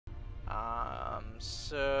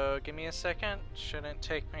So give me a second. Shouldn't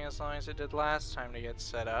take me as long as it did last time to get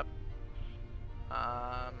set up.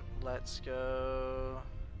 Let's go.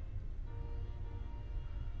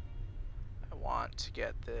 I want to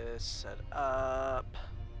get this set up.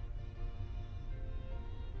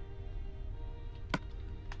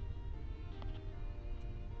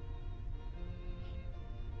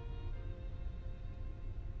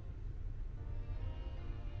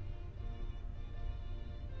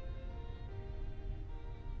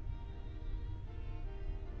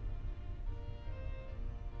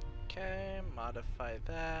 Okay, modify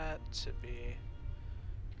that to be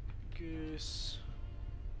Goose,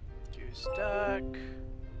 Goose Duck,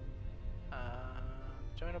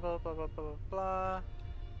 joinable, blah, blah, blah, blah, blah,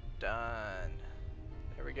 done.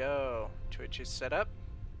 There we go. Twitch is set up.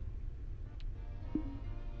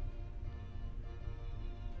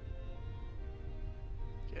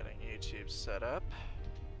 Getting YouTube set up.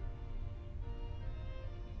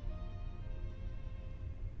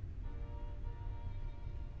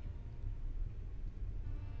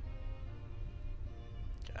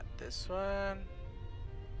 This one.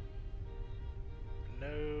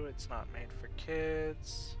 No, it's not made for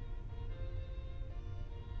kids.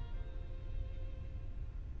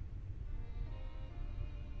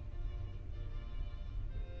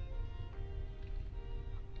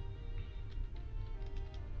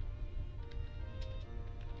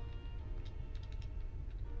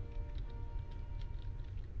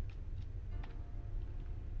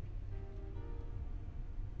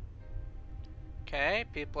 Okay,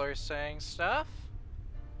 people are saying stuff.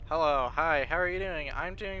 Hello, hi, how are you doing?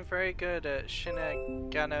 I'm doing very good at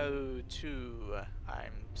Shinigano 2.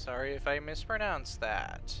 I'm sorry if I mispronounced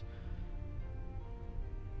that.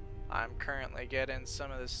 I'm currently getting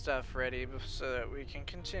some of the stuff ready so that we can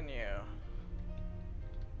continue.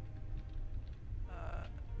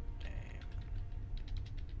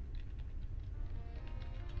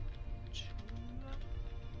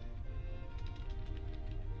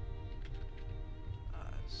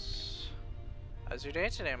 How's your day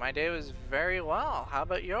today? My day was very well. How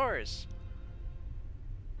about yours?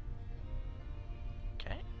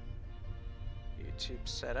 Okay. YouTube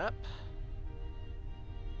set up.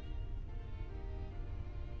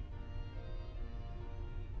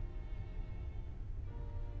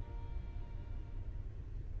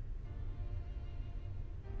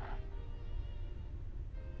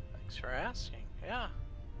 Thanks for asking. Yeah.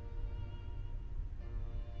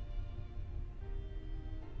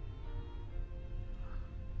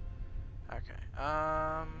 Okay,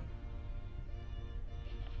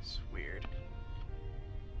 it's weird.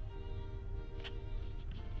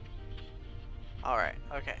 Alright,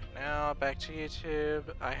 okay, now back to YouTube.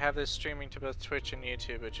 I have this streaming to both Twitch and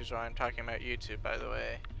YouTube, which is why I'm talking about YouTube, by the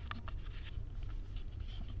way.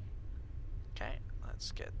 Okay,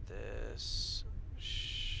 let's get this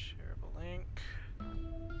shareable link.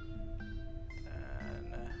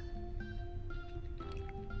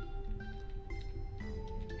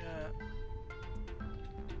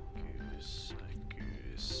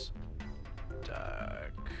 Goose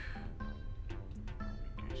Duck.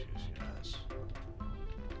 Goose.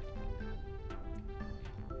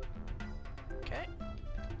 Okay.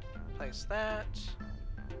 Place that.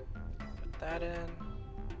 Put that in.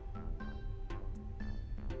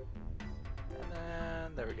 And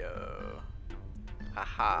then there we go.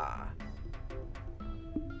 Haha.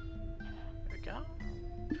 There we go.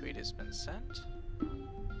 Tweet has been sent.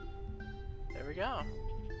 There we go.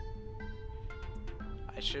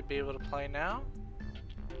 I should be able to play now.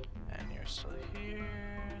 And you're still here,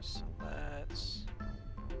 so let's...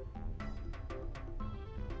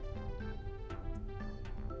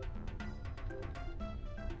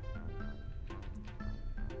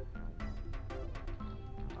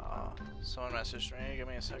 Oh, someone messaged me, give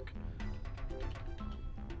me a sec.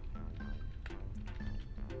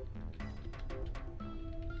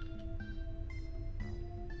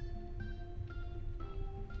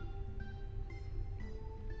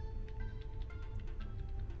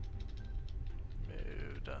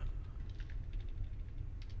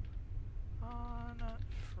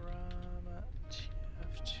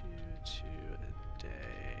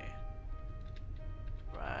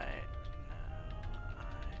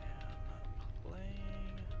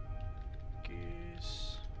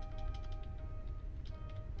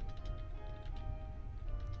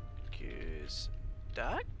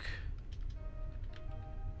 Duck,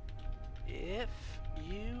 if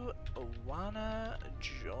you wanna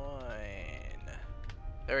join.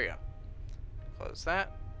 There we go. Close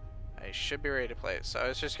that. I should be ready to play it. So I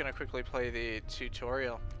was just gonna quickly play the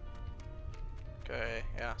tutorial. Okay,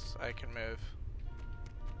 yes, I can move.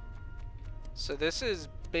 So this is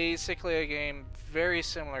basically a game very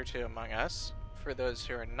similar to Among Us, for those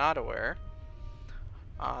who are not aware.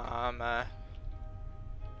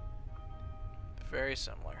 Very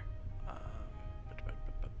similar.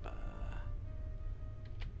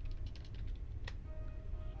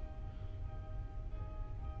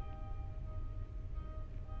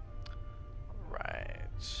 Right.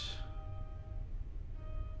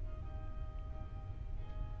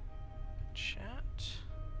 Chat.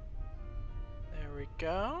 There we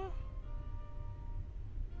go.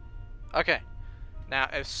 Okay. Now,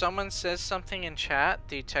 if someone says something in chat,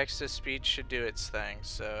 the text-to-speech should do its thing.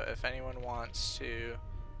 So if anyone wants to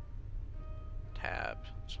tab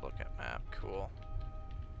to look at map, cool.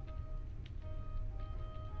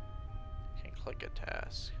 You can click a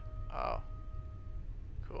task. Oh,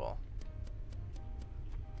 cool.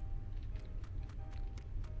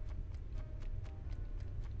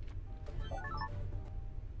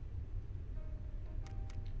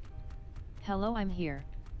 Hello, I'm here.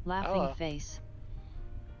 Laughing Hello. face.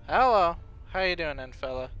 Hello. How you doing then,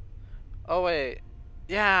 fella? Oh wait.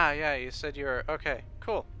 Yeah, you said you were okay,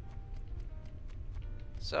 cool.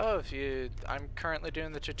 So if you I'm currently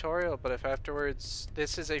doing the tutorial, but if afterwards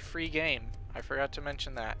this is a free game. I forgot to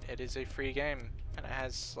mention that. It is a free game and it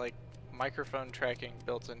has like microphone tracking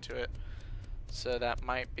built into it. So that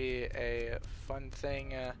might be a fun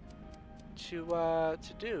thing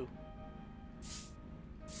to do.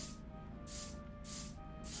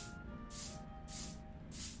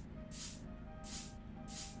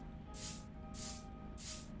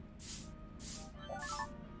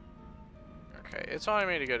 Okay, it's wanting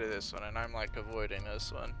me to go to this one, and I'm like avoiding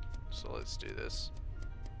this one. So let's do this.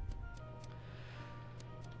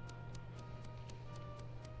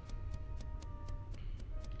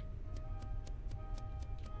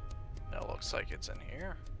 It looks like it's in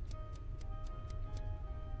here.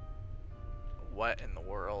 What in the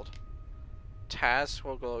world? Task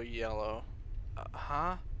will glow yellow.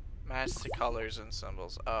 Huh? Match the colors and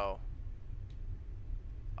symbols. Oh.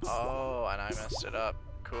 Oh, and I messed it up.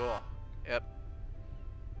 Cool. Yep.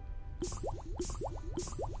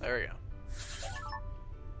 There we go.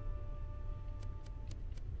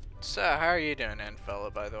 So, how are you doing, fella,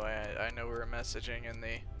 by the way? I know we were messaging in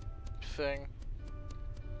the thing.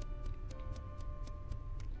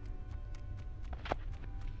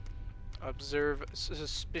 Observe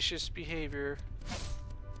suspicious behavior.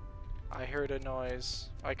 I heard a noise.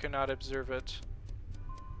 I could not observe it.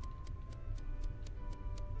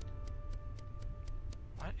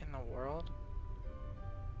 What in the world?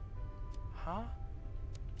 Huh?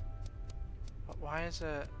 But why is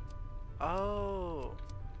it? Oh!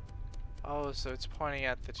 Oh, so it's pointing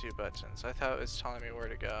at the two buttons. I thought it was telling me where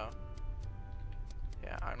to go.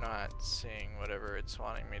 Yeah, I'm not seeing whatever it's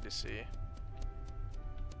wanting me to see.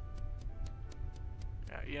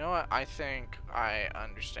 Yeah, you know what? I think I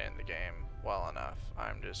understand the game well enough.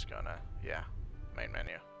 I'm just gonna, yeah, main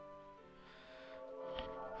menu.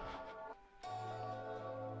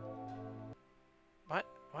 What?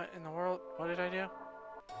 What in the world? What did I do?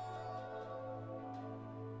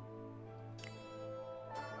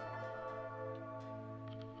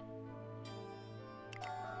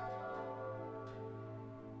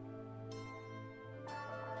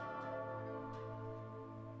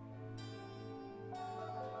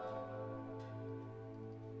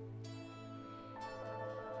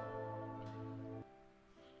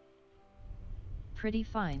 Pretty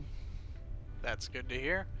fine. That's good to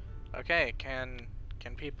hear. Okay, can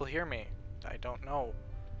people hear me? I don't know.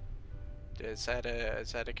 Is that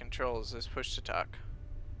a control? Is this push to talk?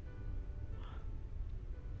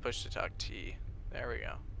 Push to talk T. There we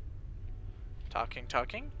go. Talking.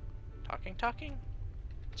 Talking.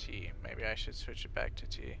 T. Maybe I should switch it back to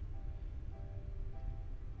T.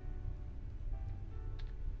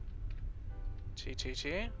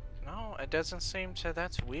 T. No, it doesn't seem to.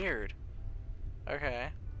 That's weird. Okay.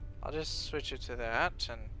 I'll just switch it to that,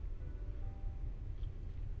 and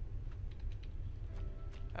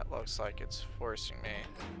that looks like it's forcing me.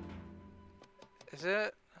 Is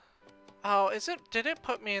it? Oh, is it? Did it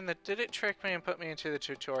put me in the? Did it trick me and put me into the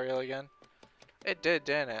tutorial again? It did,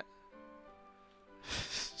 didn't it?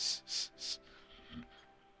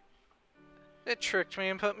 It tricked me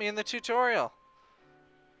and put me in the tutorial.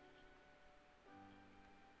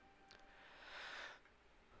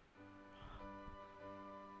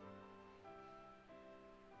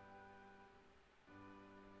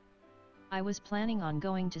 I was planning on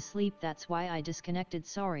going to sleep, that's why I disconnected,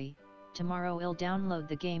 sorry. Tomorrow I'll download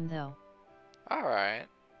the game though. Alright.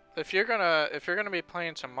 If you're gonna be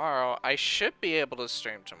playing tomorrow, I should be able to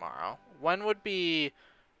stream tomorrow. When would be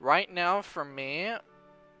right now for me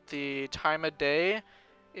the time of day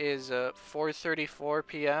is 4:34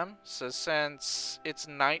 p.m. So since it's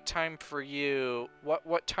nighttime for you,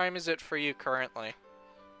 what time is it for you currently?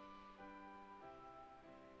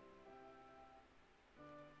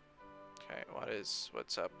 Okay,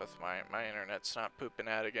 what's up with my internet's not pooping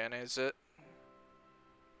out again, is it?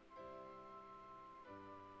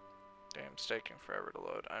 Damn, it's taking forever to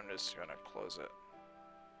load. I'm just gonna close it.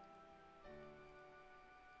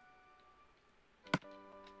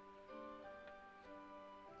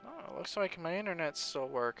 Oh, it looks like my internet's still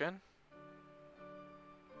working.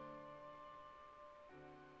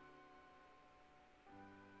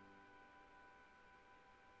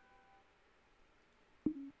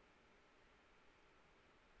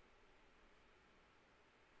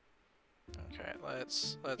 Okay,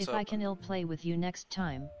 let's If open. I can ill play with you next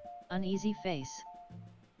time, uneasy face.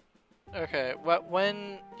 Okay,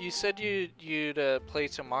 when you said you'd play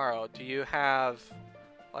tomorrow, do you have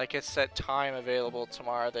like a set time available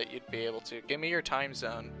tomorrow that you'd be able to? Give me your time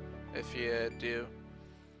zone if you do.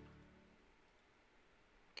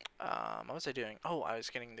 What was I doing? Oh, I was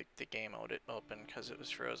getting the game open because it was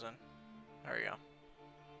frozen. There we go.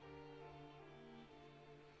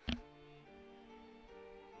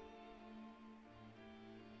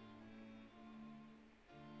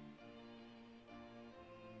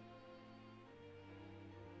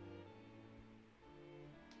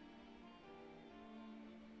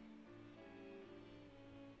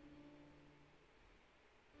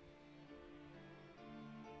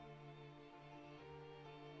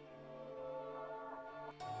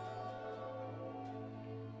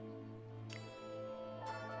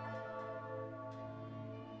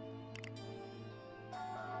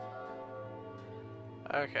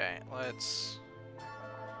 Okay, let's...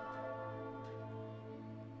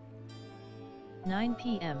 9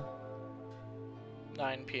 p.m.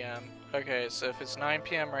 9 p.m. Okay, so if it's 9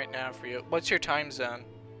 p.m. right now for you, what's your time zone?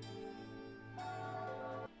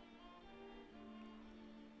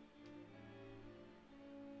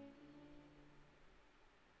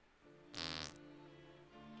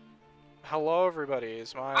 Hello, everybody.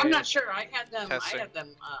 Is my... I'm not sure. I had them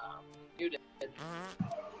muted.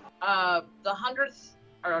 The 100th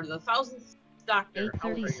or the 1000th doctor.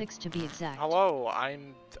 8:36 to be exact. Hello, I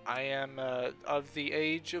am of the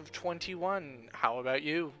age of 21. How about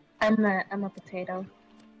you? I'm a potato.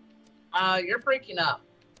 You're breaking up.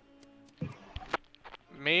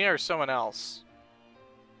 Me or someone else?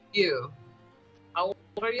 You. How old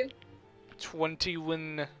are you?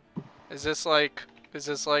 21. Is this like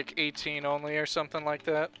 18 only or something like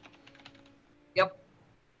that? Yep.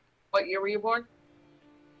 What year were you born?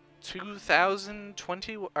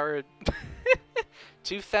 2020 or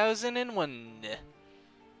 2001.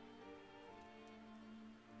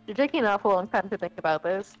 You're taking an awful long time to think about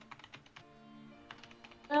this.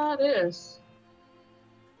 Yeah, it is.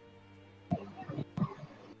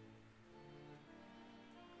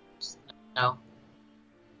 No.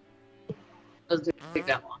 Doesn't take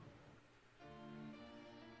that long.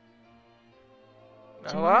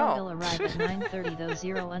 Tomorrow wow. will arrive at 9:30 though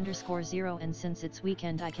 0_0, and since it's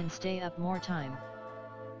weekend I can stay up more time.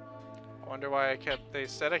 I wonder why they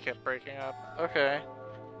said I kept breaking up. Okay.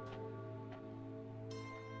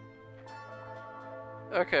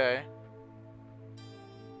 Okay.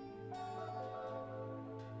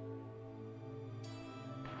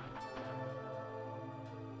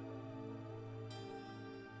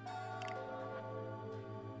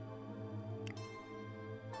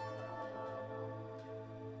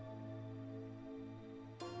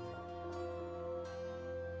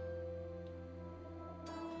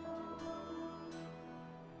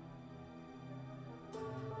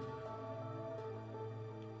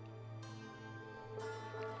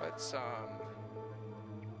 Let's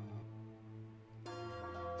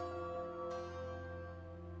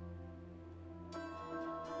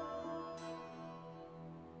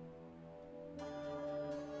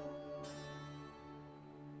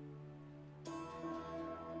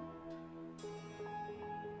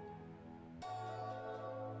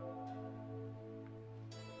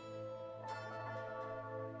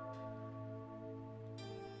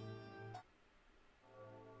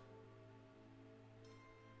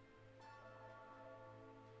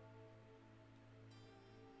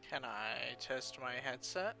Can I test my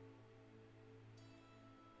headset?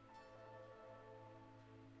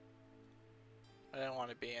 I didn't want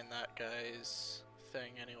to be in that guy's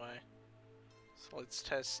thing anyway. So let's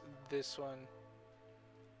test this one.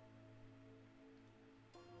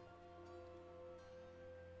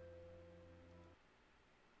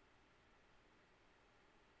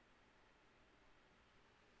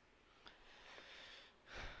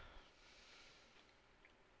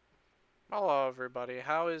 Hello, everybody.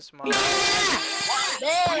 How is my... Get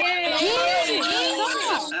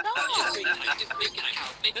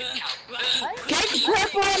the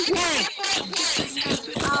purple and pink.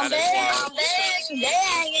 That is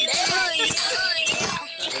loud.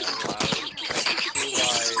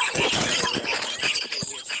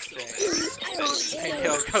 Maybe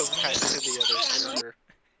I'll go back to the other server.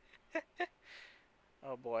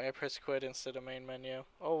 Oh boy, I pressed quit instead of main menu.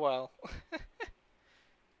 Oh well.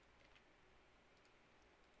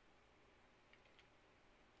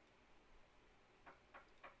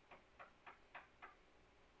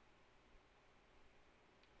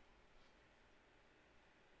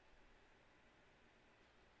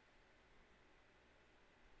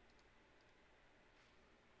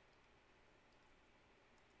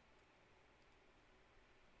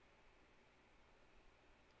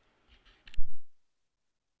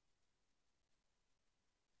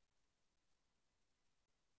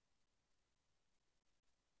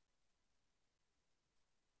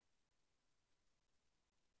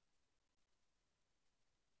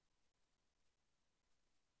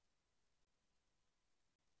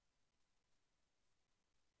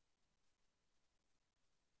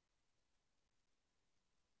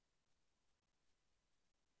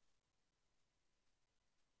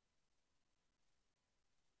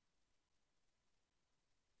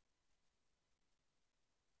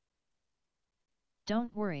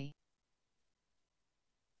 Don't worry.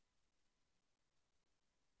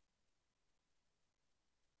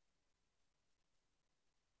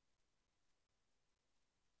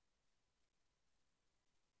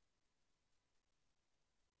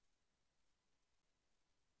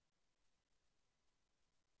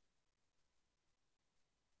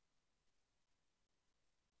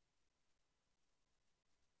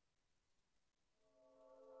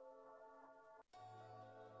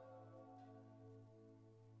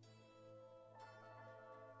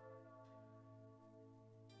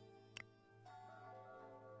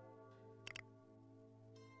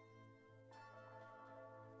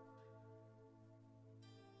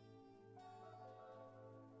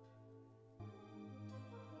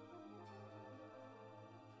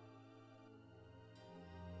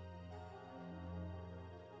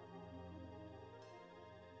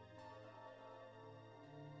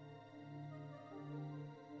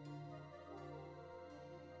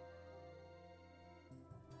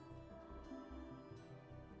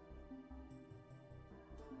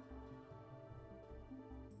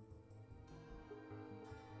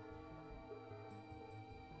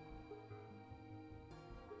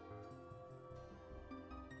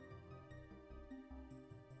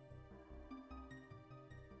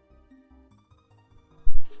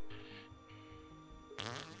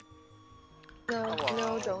 No,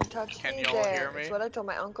 Hello. no, don't touch Can me y'all there. hear me? That's what I told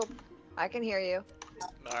my uncle. I can hear you.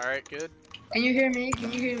 Alright, good. Can you hear me?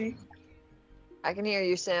 Can you hear me? I can hear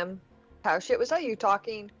you, Sim. How shit was that you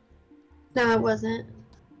talking? No, it wasn't.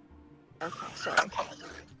 Okay, sorry.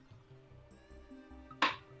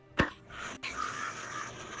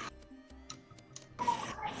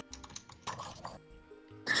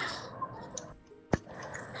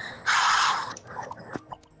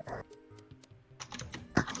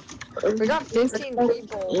 We got 15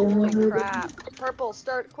 people. Holy crap. Purple,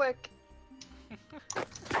 start quick.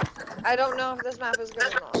 I don't know if this map is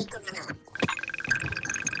good or not.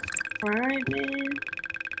 Alright, man.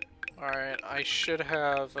 Alright, I should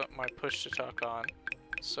have my push to talk on.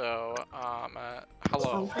 So,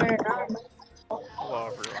 hello. Hello,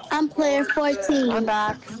 everyone. I'm player 14. I'm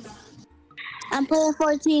back. I'm player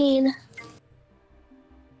 14.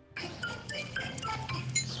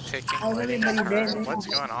 It's picking How's waiting a everybody turn. doing? What's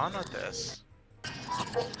going on with this?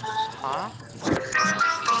 Huh?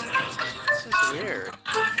 This is weird.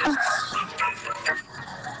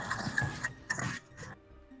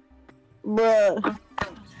 Bruh.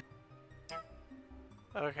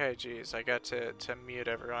 Okay, geez, I got to mute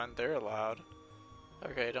everyone. They're loud.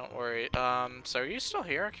 Okay, don't worry. So are you still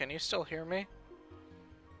here? Can you still hear me?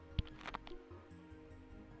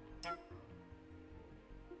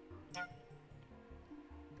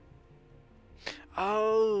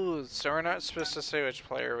 Oh, so we're not supposed to say which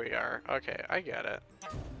player we are. Okay, I get it.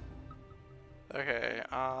 Okay,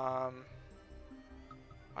 I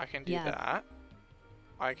can do that.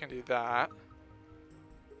 I can do that.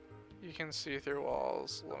 You can see through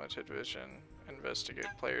walls, limited vision, investigate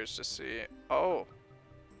players to see. Oh!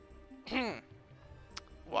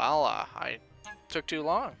 Voila, I took too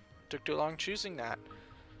long. Took too long choosing that.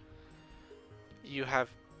 You have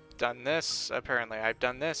done this, apparently. I've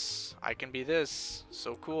done this. I can be this.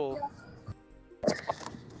 So cool.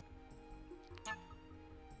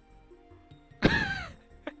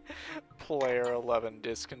 Player 11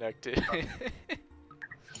 disconnected.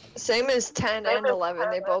 Same as 10 and 11,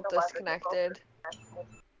 they both disconnected.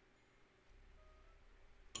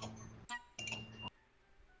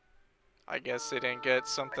 I guess they didn't get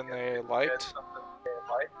something they liked.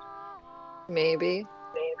 Maybe.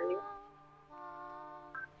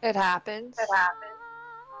 It happens.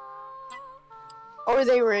 Or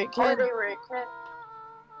they were a kid.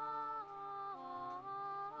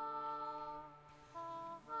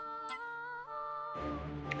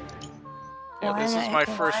 Yeah, this is my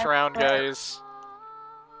first round, guys.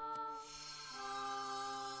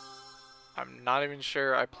 I'm not even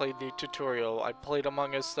sure I played the tutorial. I played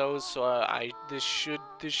Among Us though, so this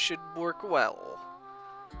should work well.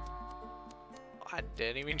 I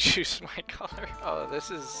didn't even choose my color. Oh,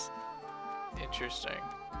 this is interesting.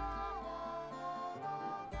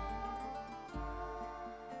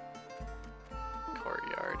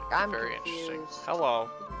 Courtyard. I'm Very confused. interesting. Hello.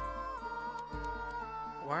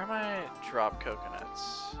 Where are my drop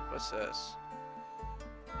coconuts? What's this?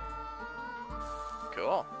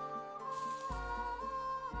 Cool.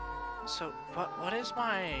 So, what is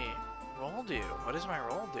my roll do? What is my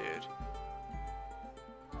roll, dude?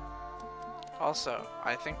 Also,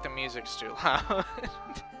 I think the music's too loud.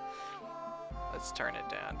 Let's turn it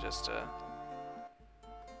down just a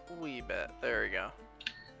wee bit. There we go.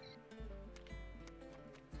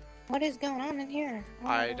 What is going on in here?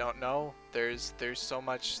 I don't know. There's so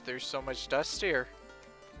much dust here.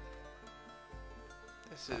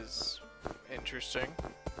 This is interesting.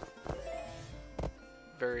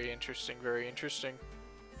 Very interesting, very interesting.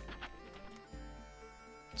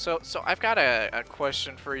 So I've got a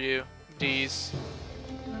question for you, D's.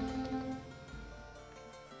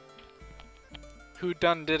 Who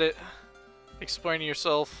done did it? Explain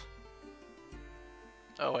yourself.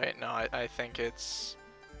 Oh wait, no, I think it's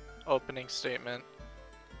opening statement.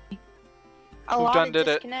 Who done did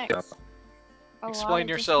it? Explain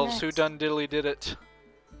yourselves. Who done diddly did it?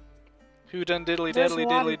 Who done diddly diddly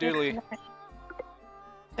diddly doodly?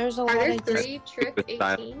 There's a Are lot there of 3 trip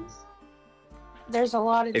 18s? there's a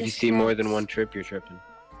lot of If you see more than disconnects. one trip, you're tripping.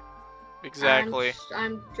 Exactly.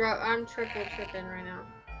 I'm triple tripping right now.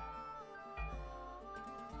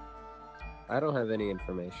 I don't have any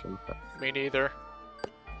information. Me neither.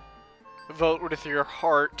 Vote with your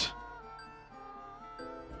heart.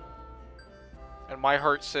 And my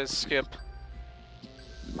heart says skip.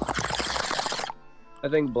 I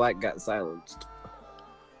think Black got silenced.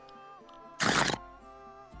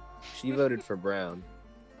 She voted for Brown.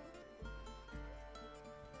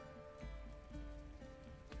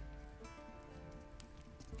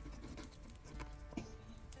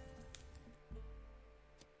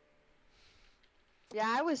 Yeah,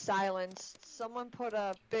 I was silenced. Someone put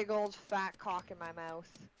a big old fat cock in my mouth.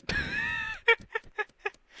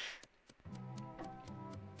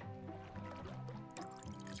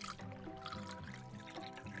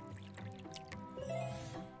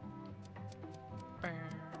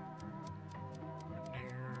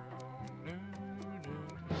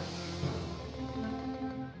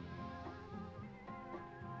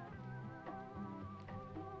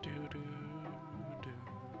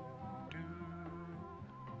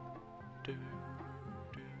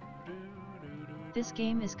 This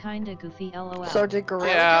game is kinda goofy, lol. So did Gorilla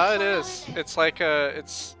Yeah, get it is. silenced? It's like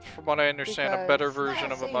it's from what I understand, a better Because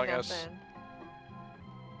version I of see Among Us. nothing.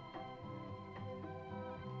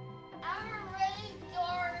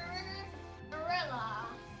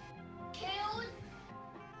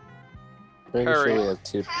 Pretty Harry. sure we have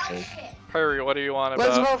 2 players. Perry, what are you on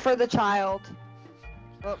Let's about? vote for the child.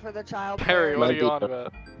 Vote for the child. Perry, what are you Might on be-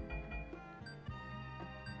 about?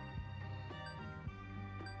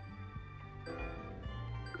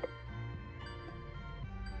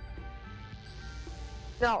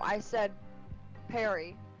 No, I said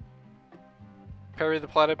Perry. Perry the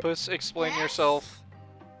Platypus, explain yourself.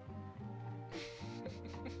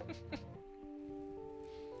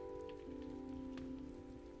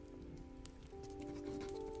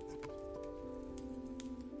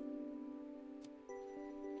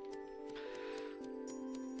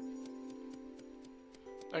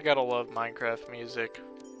 I gotta love Minecraft music.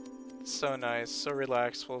 It's so nice, so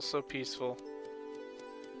relaxful, so peaceful.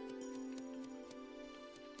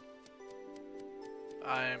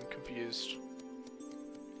 I am confused.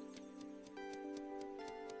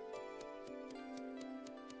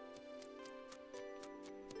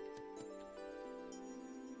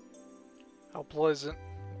 How pleasant.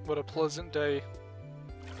 What a pleasant day.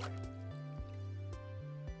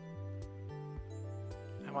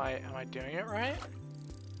 Am I doing it right?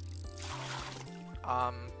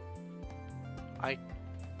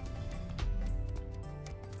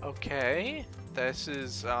 Okay, this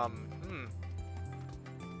is,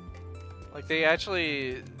 like, they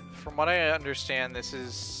actually, from what I understand,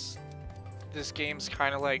 this game's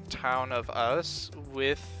kind of like Town of Us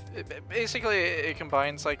with, basically, it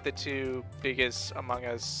combines, like, the two biggest Among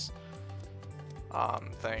Us,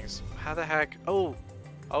 things. How the heck? Oh,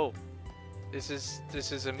 this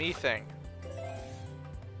is a me thing.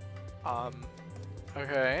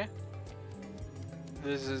 Okay.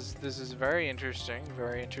 This is very interesting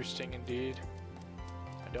indeed.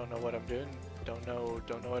 I don't know what I'm doing. Don't know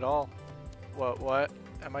at all. What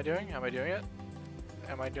am I doing? Am I doing it?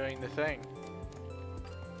 Am I doing the thing?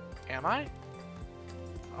 Am I?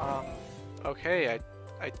 Okay,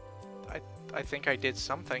 I think I did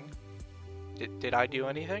something. Did I do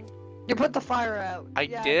anything? You put the fire out. I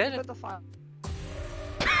Yeah, did? You put the fire.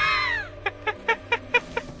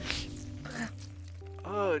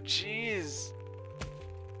 Oh, jeez.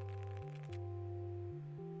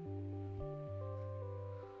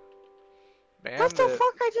 Man, What the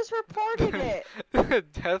fuck? I just reported it. the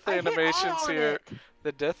death I hit animations R on here. it.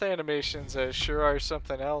 The death animations sure are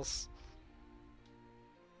something else.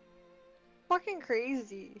 Fucking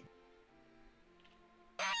crazy.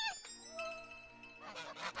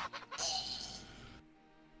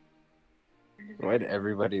 Why'd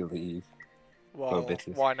everybody leave? Well,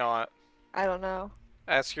 bitches. why not? I don't know.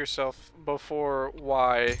 Ask yourself before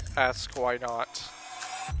why, ask why not.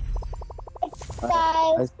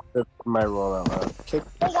 I said my roll out loud. Kick.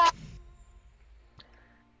 Hurry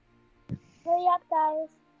up, guys.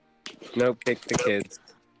 No, kick the kids.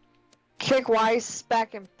 Kick Weiss,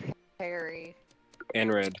 Speck, and Perry.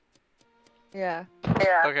 And red. Yeah.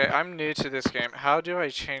 Okay, I'm new to this game. How do I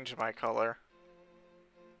change my color?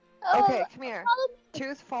 Okay, come here. Follow me.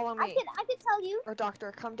 Tooth, follow I me. can tell you. Or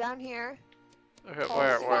Doctor, come down here. Okay, Oh,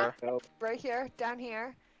 where? Right here, down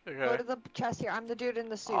here. Go Okay. to the chest here. I'm the dude in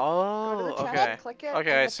the suit. Go Oh, to the chest, okay. click it. Okay,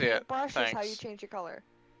 and I the see it. paintbrush is how you Thanks. change your color.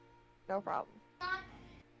 No problem.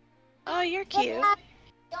 Oh, you're cute.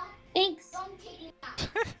 Thanks.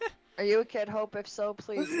 Are you a kid, Hope? If so,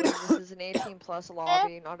 please leave. This is an 18+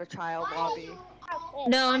 lobby, not a child lobby.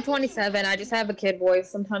 No, I'm 27. I just have a kid voice.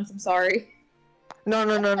 Sometimes I'm sorry.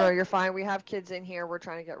 No, you're fine. We have kids in here we're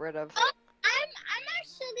trying to get rid of. I'm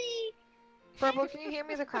actually. Purple, can you hand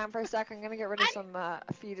me the crown for a sec? I'm gonna get rid of some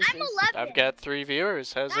fetuses. I'm 11. I've got 3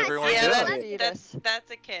 viewers. How's Nice. everyone Yeah, doing?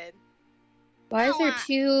 that's a kid. Why is there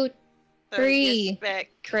two So Three.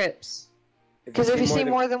 respect. trips? Because if you see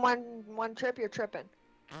more than one trip, you're tripping.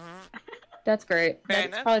 That's great. Fair That's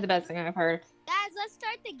enough. probably the best thing I've heard. Guys, let's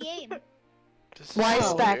start the game. This is Why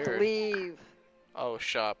so Spec, weird. leave. Oh,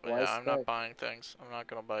 shop. Why Yeah, I'm not Spec? buying things. I'm not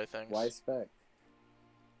gonna buy things. Why spec?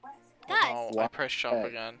 Guys, Oh, I Why pressed shop Spec?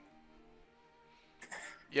 again.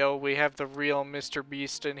 Yo, we have the real Mr.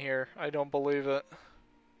 Beast in here. I don't believe it.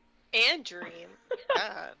 And Dream.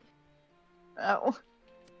 God. Oh.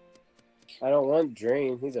 I don't want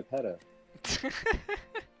Dream. He's a pedo.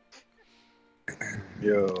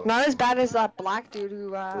 Yo. Not as bad as that black dude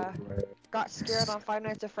who got scared on Five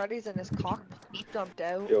Nights at Freddy's and his cock jumped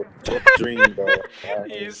out. Yo, what Dream, bro?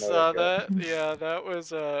 You saw that? Yeah, that was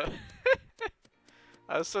that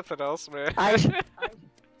was something else, man.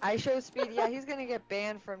 I show Speed. Yeah, he's gonna get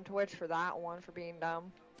banned from Twitch for that one for being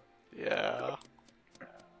dumb. Yeah,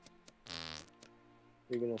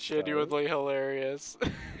 You're gonna genuinely hilarious.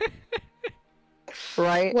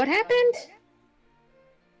 Right? What happened?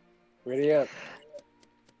 Ready up.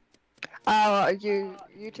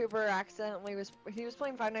 YouTuber accidentally was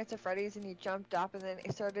playing Five Nights at Freddy's and he jumped up and then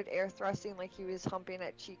he started air thrusting like he was humping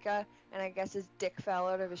at Chica and I guess his dick fell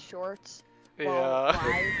out of his shorts. while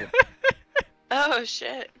Yeah. live. Oh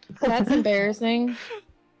shit. That's embarrassing.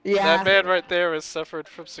 Yeah. That man right there was suffered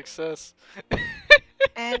from success.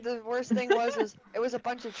 And the worst thing was it was a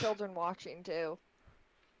bunch of children watching too.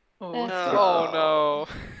 Oh That's no. Oh no.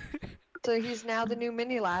 So he's now the new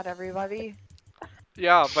mini lad, everybody.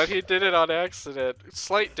 Yeah, but he did it on accident.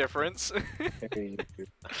 Slight difference.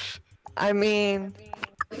 I mean,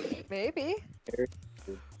 maybe.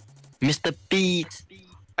 Mr. Beats.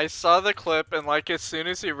 I saw the clip and like as soon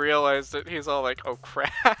as he realized it, he's all like, "Oh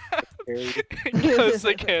crap!" He goes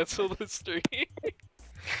to cancel the stream.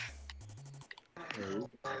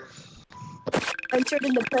 entered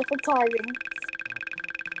in the perfect timing.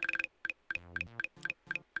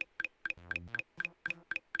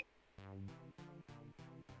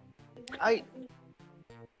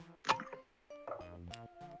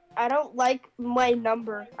 I don't like my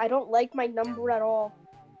number. I don't like my number at all.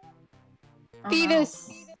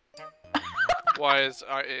 Fetus. Why is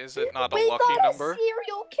it not a We lucky got number? a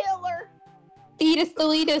serial killer. Fetus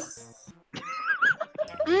deletus.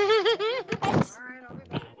 Ex-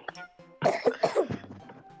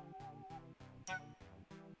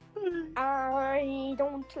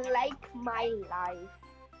 like my life.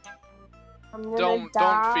 I'm gonna Don't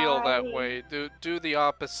feel that die. way. Do the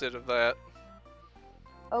opposite of that.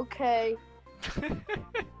 Okay.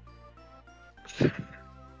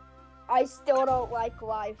 I still don't like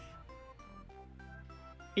life.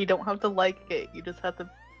 You don't have to like it. You just have to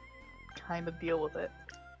kind of deal with it.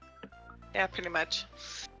 Yeah, pretty much.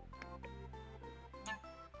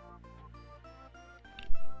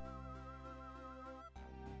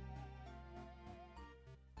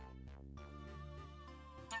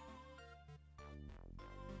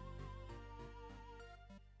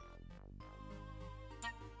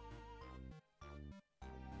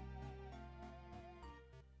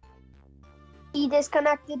 He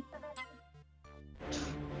disconnected.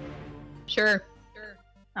 Sure.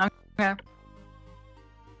 Okay.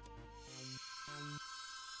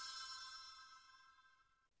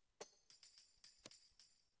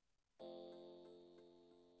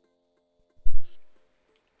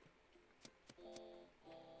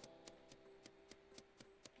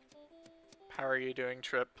 How are you doing,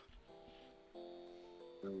 Trip?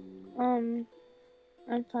 I'm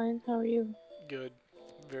fine. How are you? Good.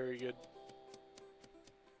 Very good.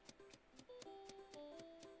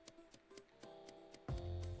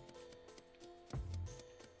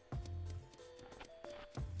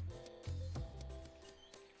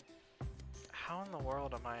 How in the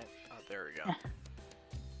world am I? Oh, there we go.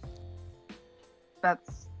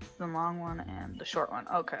 That's the long one and the short one.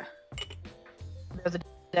 Okay. There's a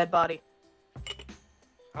dead body.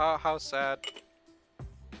 How sad.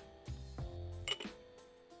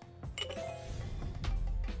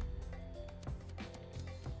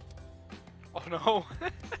 Oh no.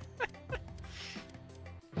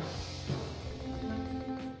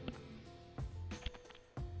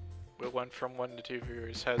 We went from 1 to 2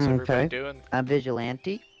 viewers. How's everybody doing? I'm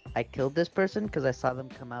Vigilante. I killed this person because I saw them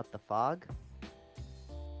come out the fog.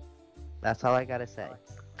 That's all I gotta say.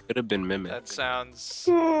 Could have been Mimic. That sounds...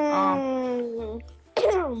 Why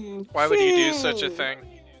Why would you do such a thing?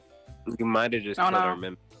 You might have just killed our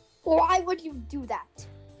Mimic. Why would you do that?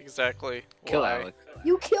 Exactly. Kill Why? Alex.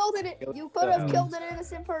 You killed it. You could have Alex. killed an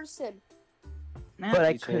innocent person. But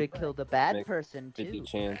I 50 could have chance. killed a bad Mimic, person 50 too.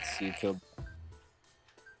 chance you killed.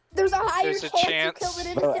 There's a higher There's a chance chance. you killed an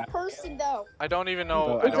innocent person, though. I don't even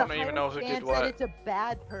know. I There's a don't even higher know who did chance what. that it's a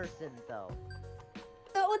bad person though.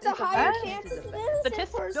 No, it's a higher chance it's an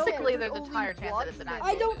innocent person. Statistically, there's a higher chance that it's an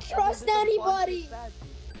accident. I don't trust anybody.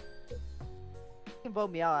 You can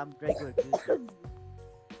vote me out. I'm regular Goose.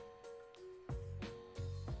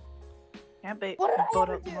 Can't be What did I vote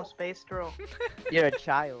ever out the do? most based rule. You're a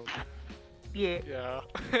child. Yeah. Yeah.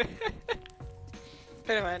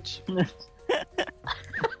 Pretty much.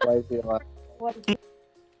 Why is he alive?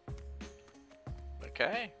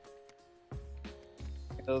 Okay.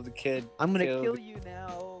 Kill the kid. I'm gonna kill you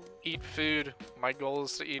now. Eat food. My goal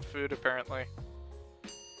is to eat food, apparently.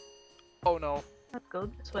 Oh no. Let's go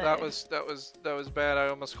this way. That was bad. I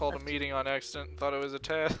almost called a meeting on accident and thought it was a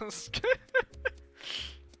task.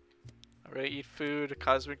 Alright, eat food.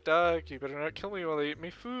 Cosmic Duck, you better not kill me while I eat my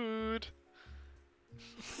food.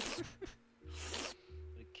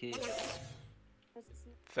 Okay.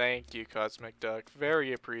 Thank you, Cosmic Duck.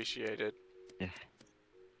 Very appreciated. There's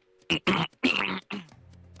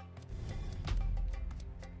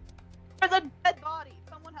a dead body.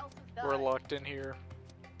 Someone else has died. We're locked in here.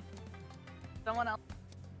 Someone else.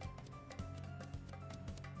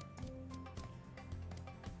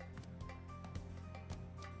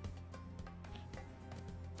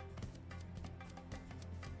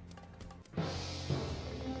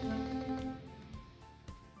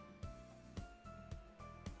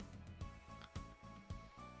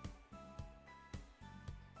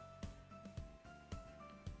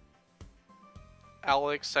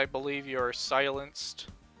 Alex, I believe you are silenced.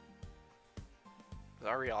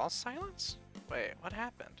 Are we all silenced? Wait, what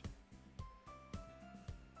happened?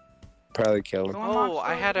 Probably killed him. Oh,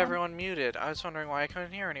 I had everyone muted. I was wondering why I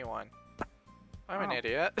couldn't hear anyone. I'm an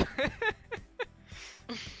idiot.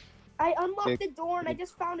 I unlocked the door and I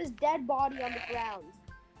just found his dead body on the ground.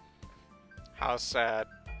 How sad.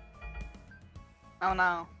 Oh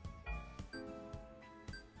no.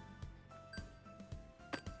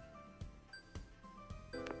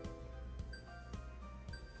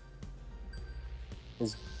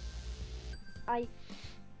 I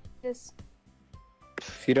just.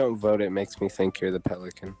 If you don't vote, it makes me think you're the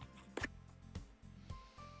pelican.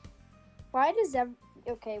 Why does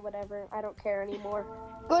Okay, whatever. I don't care anymore.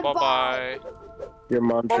 Goodbye. Bye-bye. Your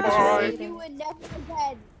mom should Bye. You and never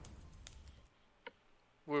dead.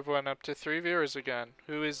 We've went up to 3 viewers again.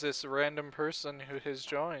 Who is this random person who has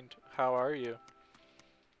joined? How are you?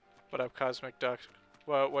 What up, Cosmic Duck?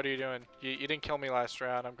 What are you doing? You didn't kill me last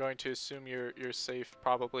round. I'm going to assume you're safe,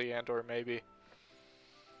 probably, and or maybe.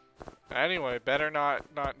 Anyway, better not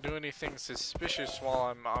do anything suspicious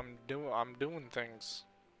while I'm doing things.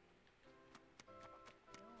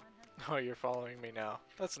 Oh, you're following me now.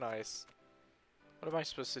 That's nice. What am I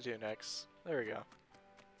supposed to do next? There we go.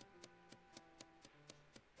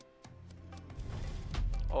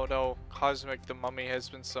 Oh no, Cosmic the Mummy has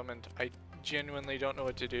been summoned. I genuinely don't know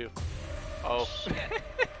what to do. Oh.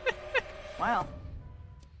 Wow.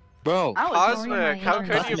 Bro. Cosmic, how could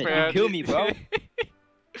you, Cosmic, man? you kill me, bro.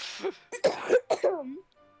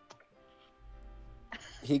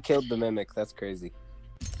 He killed the mimic. That's crazy.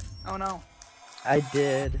 Oh no. I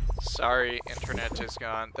did. Sorry, internet is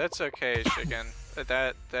gone. That's okay, Chicken.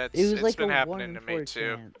 That's It was it's like been a happening 1 to in me 4 too.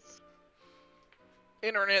 chance.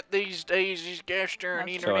 Internet these days, these gosh darn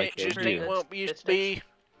That's So I internet killed just you. ain't what it used to be.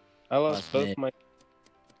 I lost both Cosmic. my.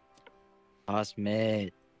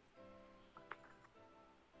 Cosmic.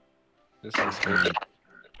 This is good.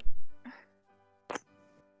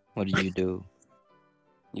 What do you do?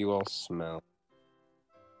 You all smell.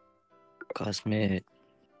 Cosmic.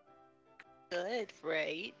 Good,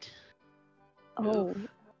 right? Oh.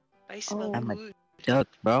 I smell I'm a good. duck,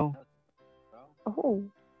 bro. Oh.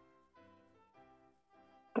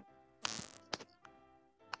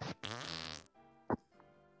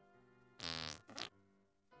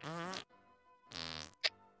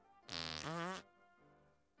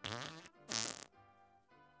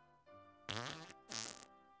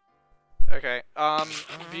 Okay,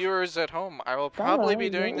 viewers at home, I will probably be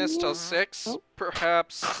doing this till 6,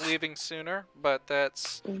 perhaps leaving sooner, but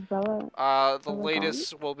that's, the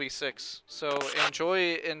latest will be 6, so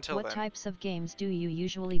enjoy until What then. types of games do you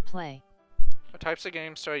usually play? What types of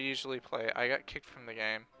games do I usually play? I got kicked from the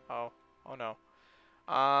game. Oh no.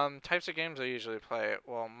 Types of games I usually play,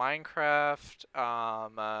 well, Minecraft,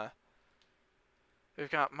 we've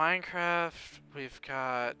got Minecraft, we've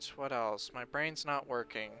got, what else? My brain's not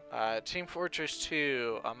working. Team Fortress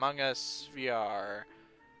 2, Among Us VR.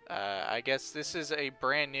 I guess this is a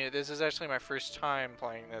brand new, this is actually my first time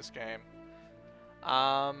playing this game.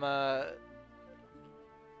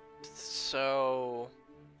 So,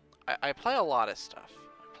 I play a lot of stuff.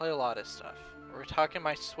 We're talking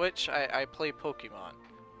my Switch, I play Pokemon,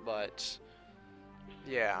 but,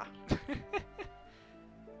 yeah.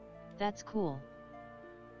 That's cool.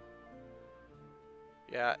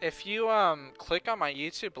 Yeah, if you click on my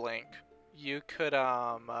YouTube link, you could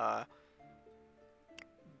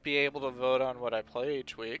be able to vote on what I play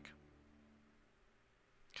each week.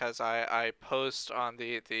 Cause I post on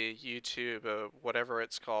the YouTube whatever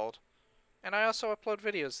it's called, and I also upload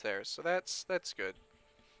videos there, so that's good.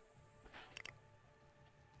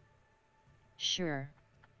 Sure.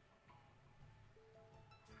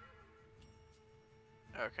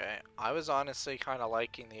 Okay, I was honestly kind of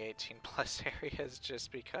liking the 18+ areas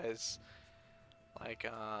just because, like,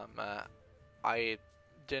 I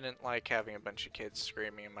didn't like having a bunch of kids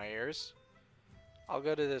screaming in my ears. I'll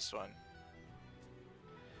go to this one.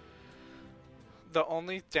 The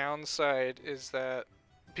only downside is that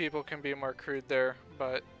people can be more crude there,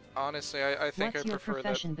 but honestly, I think What's I your prefer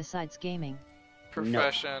profession besides gaming?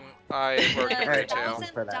 profession. I work in retail.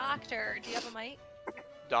 Doctor, do you have a mic?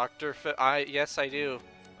 Dr. Phil, yes, I do.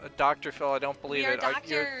 Dr. Phil, I don't believe We are it.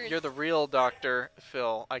 doctors. You're the real Dr.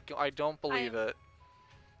 Phil. I don't believe it.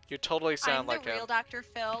 You totally sound like I'm the real him. Dr.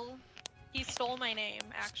 Phil. He stole my name,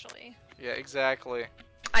 actually. Yeah, exactly.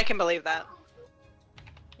 I can believe that.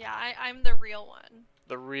 Yeah, I'm the real one.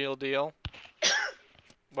 The real deal.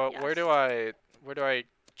 But Yes. where do I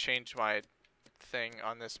change my thing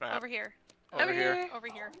on this map? Over here. Over here. Over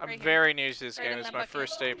here. I'm right here. very new to this Right game. in It's that my bucket.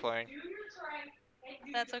 first day playing.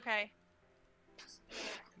 That's okay.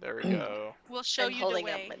 There we go. We'll show I'm you holding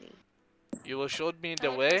the up way. money. You will show me the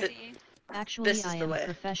Oh, way. see. Actually, This is I the am way. a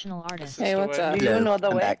professional artist. This is the way. Do you know the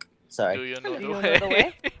I'm way? back. Sorry. Do you know Do the you way? know the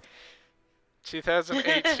way?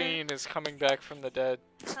 2018 is coming back from the dead.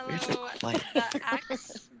 Hello, What? the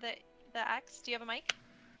axe. The axe. Do you have a mic?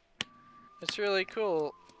 It's really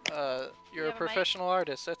cool. You're a have a mic? professional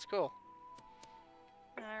artist. That's cool.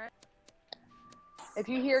 Alright. If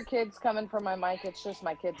you hear kids coming from my mic, it's just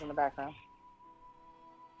my kids in the background.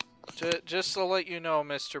 Just to let you know,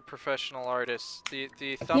 Mr. Professional Artist, the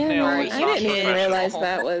thumbnail Yeah, is I not didn't even professional. realize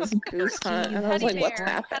that was Goose Hunt, and I was like, what's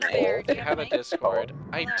happening? You have a Discord.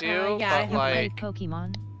 I do, yeah, I but have like played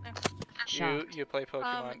Pokemon. you play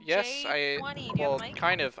Pokemon. J20, Yes, do you well, have a mic?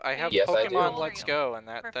 kind of. I have Yes, I do. Pokemon Let's Go, and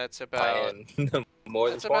that's about More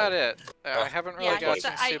than that's about 20. it. I haven't really Yeah,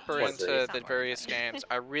 gotten I- super it's into not the more various games.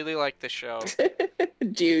 I really like the show.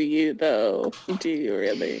 Do you though? Do you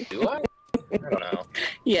really? Do I? I don't know.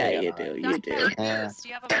 Yeah, you do. You do. Goose, do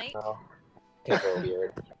you have a mic? No. People are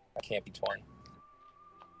weird. I can't be 20.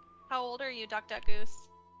 How old are you, Duck Duck Goose?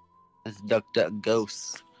 It's Duck Duck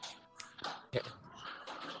Goose.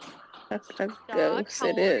 A ghost. how It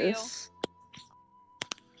old are you? is.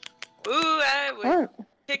 Ooh, I would Oh,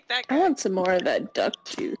 pick that I guy. want some more of that duck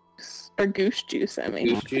juice or goose juice. I mean.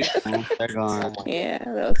 Goose juice? They're gone. Yeah,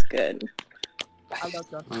 that was good. I love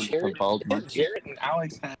that. For bald monkeys. Jared and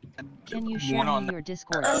Alex had Can you share one on me your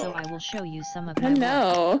Discord so I will show you some of I my work?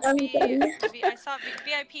 know. I saw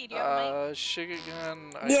VIP. Do you have a mic?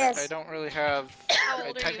 Sugargun, Yes. I don't really have. How I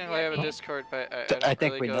old are you, technically have a VIP? Discord, but I don't I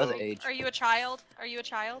think really we know go. the age. Are you a child? Are you a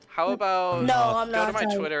child? How about No, I'm go to not. my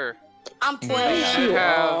Sorry. Twitter? I'm I 12. should You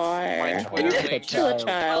have are. my Twitter You're link. still a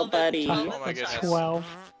child, buddy. Oh my goodness. 12.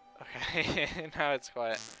 Okay, now it's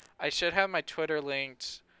quiet. I should have my Twitter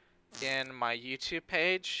linked in my YouTube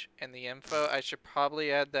page in the info. I should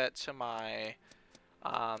probably add that to my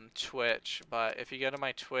Twitch, but if you go to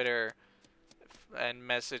my Twitter and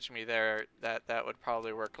message me there, that would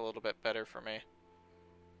probably work a little bit better for me.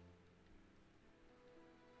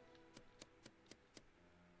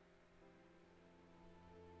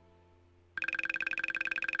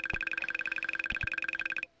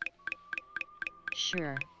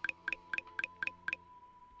 Sure.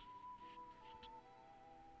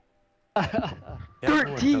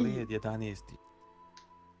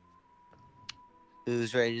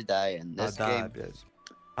 Who's ready to die in this game?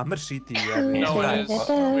 No one is.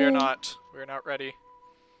 We are not. We are not ready.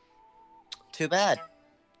 Too bad.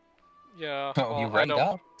 Yeah. Oh, you well, I ranked don't.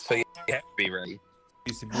 up? So you have to be ready.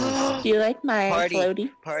 Do you like my floaty?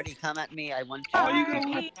 Party, come at me. I want Oh, to. you can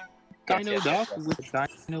eat. Dino Duck with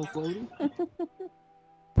Dino Floaty?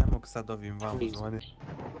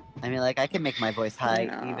 I mean, like, I can make my voice high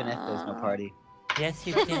even if there's no party. Yes,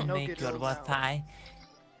 you There's can no make good your rules voice now. high.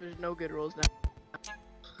 There's no good rules now.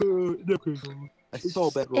 It's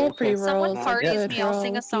all bad rolls. Every Someone roll's a parties good me, I'll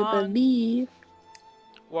sing a roll, song. You believe.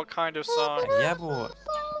 What kind of song? I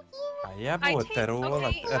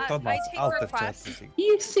take requests.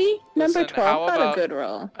 You see, number Listen, 12 got a good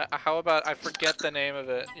roll. How about I forget the name of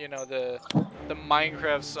it? You know, the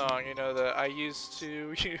Minecraft song. You know, the I used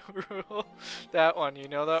to you rule. That one. You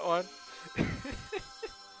know that one?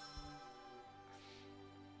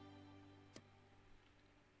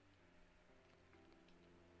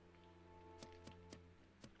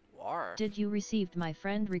 War. Did you receive my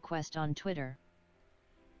friend request on Twitter?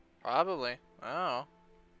 Probably. Oh.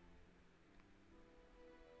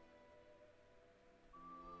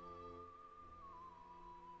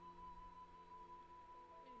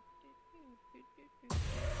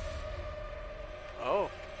 Oh.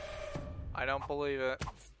 I don't believe it.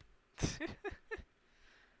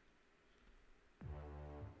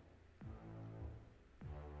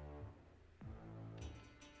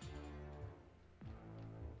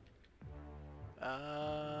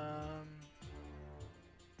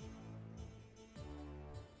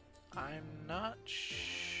 I'm not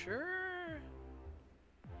sure.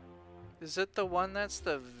 Is it the one that's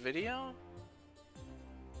the video?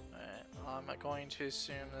 Alright, well, I'm going to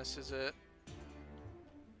assume this is it.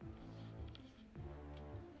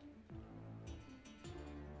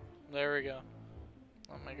 There we go.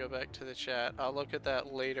 Let me go back to the chat. I'll look at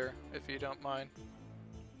that later, if you don't mind.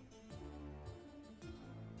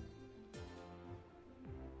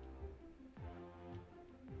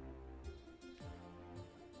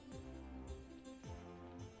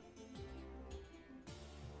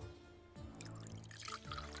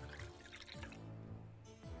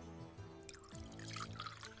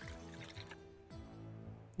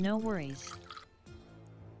 No worries.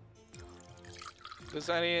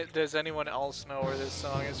 Does anyone else know where this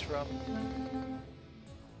song is from?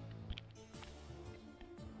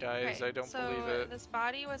 Guys, Okay, I don't so believe it. this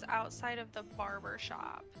body was outside of the barber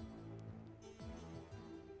shop.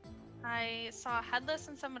 I saw Headless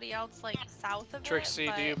and somebody else like south of Trixie,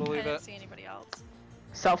 it, do you but believe I didn't it? see anybody else.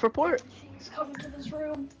 Self-report. He's coming to this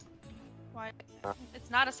room. Why? It's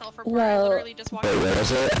not a self-report. I Well- literally just walked. Wait, where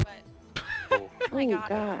is it? But... Oh my god.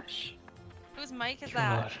 Gosh. Whose mic is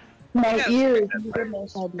that? My Yes. ears.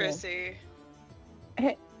 Chrissy.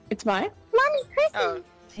 Hey, it's mine? Mommy, Chrissy. Oh,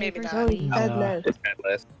 maybe Papers, not. please. It's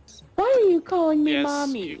headless. Why are you calling me Yes,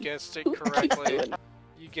 mommy? you guessed it Who keeps correctly. doing that?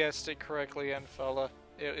 You guessed it correctly, and fella.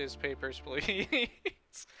 It is Papers, Please.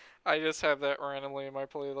 I just have that randomly in my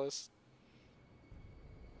playlist.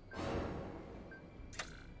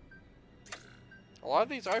 A lot of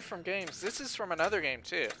these are from games. This is from another game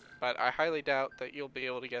too, but I highly doubt that you'll be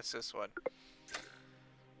able to guess this one.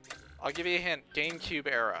 I'll give you a hint. GameCube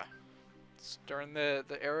era. It's during the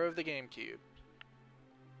era of the GameCube.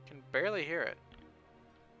 Can barely hear it.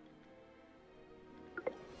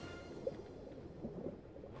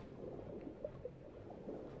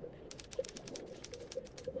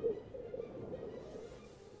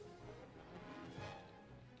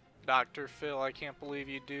 Dr. Phil, I can't believe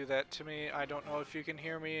you do that to me. I don't know if you can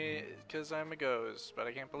hear me because I'm a ghost, but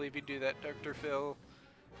I can't believe you do that, Dr. Phil.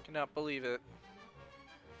 Cannot believe it.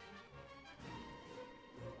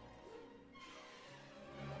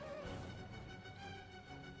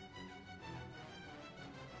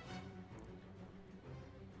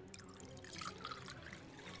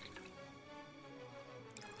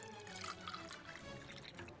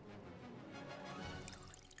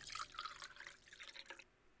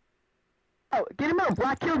 Oh, get him out!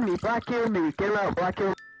 Black killed me! Black killed me! Get him out! Black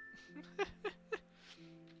killed me!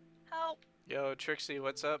 Help. Yo, Trixie,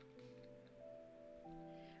 what's up?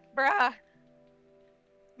 Bruh.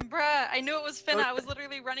 Bruh, I knew it was Finna. I was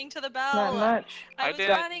literally running to the bell. Not much. I was did.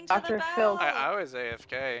 running to the Dr. bell. Phil. I was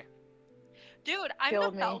AFK. Dude, I'm Killed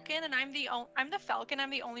the me. Falcon, and I'm the Falcon. I'm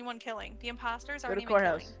the only one killing. The imposters Go aren't to even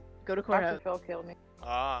killing. courthouse. Go to courthouse. Dr. Phil killed me.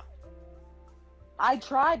 Ah, I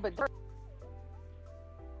tried, but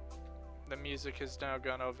the music has now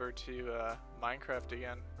gone over to Minecraft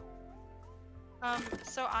again.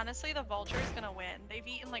 So honestly, the Vulture's gonna win. They've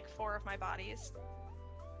eaten like 4 of my bodies.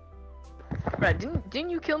 Brad, didn't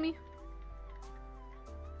you kill me?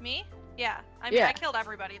 Me? Yeah. I mean, Yeah. I killed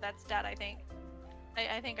everybody that's dead, I think.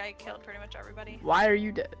 I think I killed pretty much everybody. Why are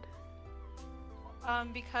you dead?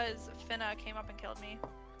 Because Finna came up and killed me.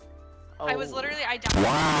 Oh. I was literally, I died.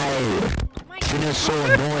 Why? Oh my Finna's so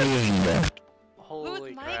annoying.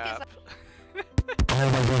 Holy Whose mic is crap. Oh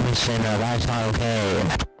my goodness, Finna, that's not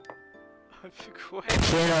okay. Quit.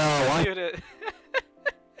 Finna, what? Mute it.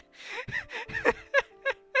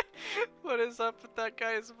 What is up with that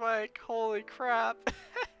guy's mic? Holy crap.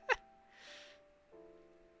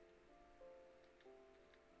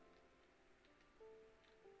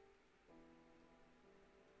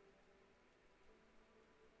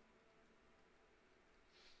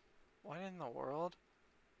 What in the world?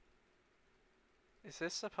 Is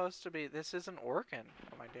this supposed to be? This isn't working.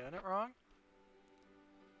 Am I doing it wrong?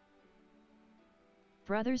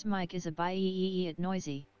 Brother's mic is a bit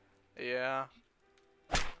noisy. Yeah.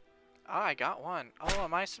 Oh, I got one. Oh,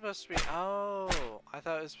 am I supposed to be? Oh, I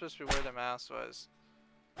thought it was supposed to be where the mouse was.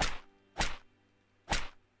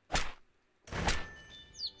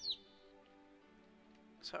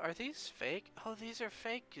 So are these fake? Oh, these are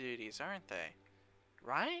fake duties, aren't they?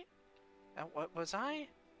 Right? And what was I?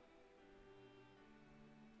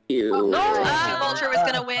 You. The Vulture was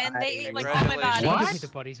gonna win. They ate like all my bodies. The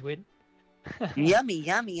bodies win. Yummy,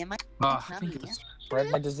 yummy. Am I? Yummy. Spread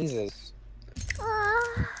my diseases.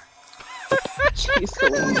 Jeez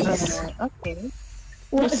Louise. Okay.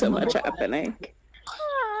 There's so much happening.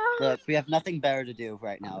 Look, we have nothing better to do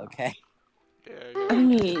right now, okay? I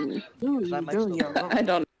mean, I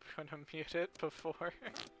don't. Gonna mute it before.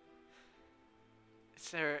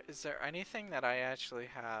 Is there anything that I actually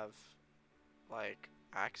have, like,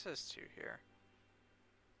 access to here?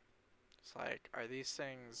 It's like, are these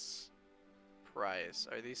things price?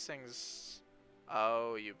 Are these things?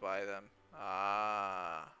 Oh, you buy them.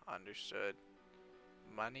 Ah, understood.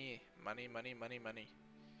 Money, money, money, money, money.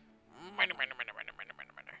 Money, money, money, money, money,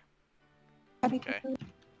 money, money. Okay.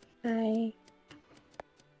 Hi.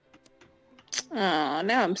 Oh,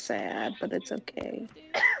 now I'm sad, but it's okay.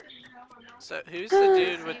 So who's the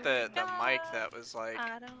dude with the mic that was like?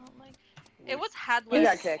 I don't like. It was headless. He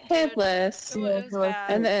got kicked. Headless. It was bad.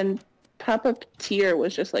 And then Papa Tier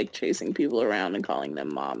was just like chasing people around and calling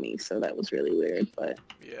them mommy, so that was really weird, but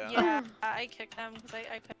Yeah, I kicked them because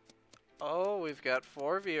I picked. Oh, we've got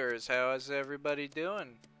 4 viewers. How is everybody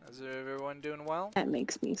doing? Is everyone doing well? that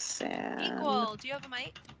makes me sad. Equal. Do you have a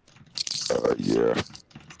mic? Yeah.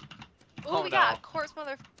 Oh, Oh, we no. got Court's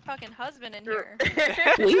motherfucking husband in here.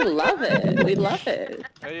 We love it. We love it.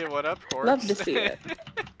 Hey, what up, Corpse? Love to see it.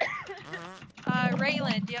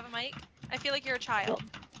 Raylan, do you have a mic? I feel like you're a child.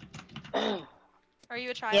 Are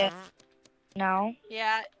you a child? Yes. No.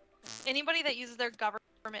 Yeah. Anybody that uses their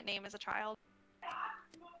government name is a child.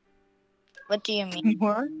 What do you mean?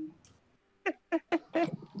 What?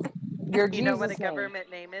 You know what a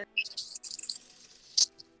government name is?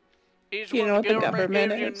 Each You one know what the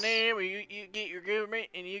government gives you is? a name, or you get your government,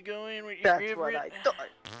 and you go in with your That's what government. I thought.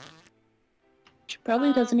 She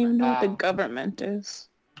probably doesn't even know what the Wow. government is.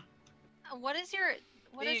 What is your?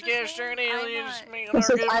 What is These this guys turn name? aliens, I'm making It our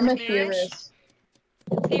says I'm a government names. theorist.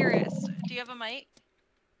 Theorist. Do you have a mic?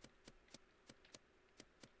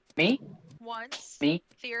 Me? Once. Me?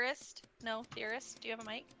 Theorist. No, theorist. Do you have a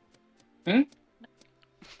mic?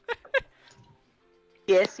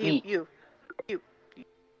 Yes, you. Me. You.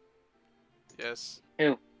 Yes.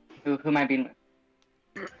 Who? Who am I being with?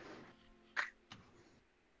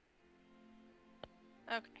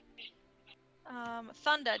 Okay.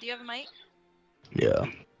 Thunda, do you have a mic? Yeah.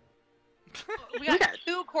 We got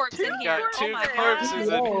two corpses in here. Got two Oh my corpses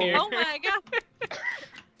god. in here. Oh my god.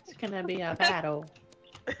 It's gonna be a battle.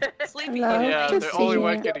 Sleepy. Hello, you Yeah, good the to only see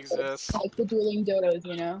one you. can exist. Like the dueling dodos,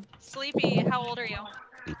 you know? Sleepy, how old are you?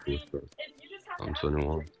 I'm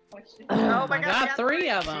 21. Oh my my God, god, three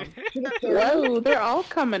of them. Whoa, they're all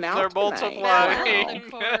coming out They're tonight.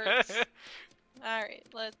 multiplying. Alright,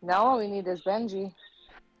 let's. Now all we need is Benji.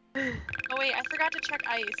 Oh wait, I forgot to check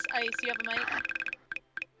Ice. Ice, you have a mic?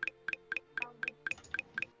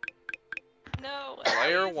 No.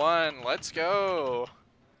 Player 1, let's go.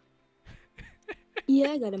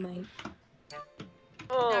 Yeah, I got a mic.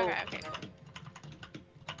 Oh. Okay, okay.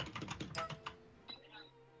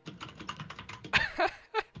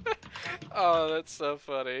 Oh, that's so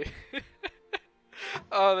funny.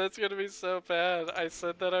 Oh, that's gonna be so bad. I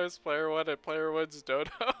said that I was player 1 and player 1's Dodo.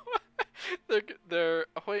 they're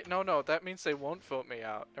oh, wait, no, that means they won't vote me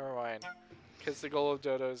out. Never mind. Because the goal of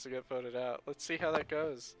Dodo is to get voted out. Let's see how that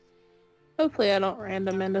goes. Hopefully I don't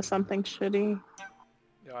random into something shitty.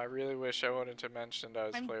 No, I really wish I wanted to mention I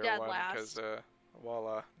was I'm player dead 1 last. because,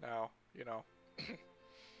 well, now, you know.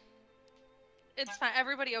 It's fine.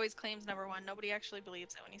 Everybody always claims number 1. Nobody actually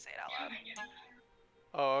believes it when you say it out loud.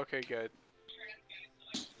 Oh, okay, good.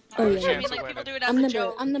 Oh, No yeah. I chance mean, of like, winning. people do it as I'm a number,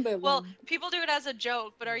 joke. I'm number Well, one. people do it as a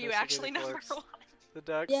joke, but are you actually Investigating number clerks. 1? The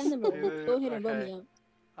ducks? Yeah, number one. Go ahead and vote Okay. me out.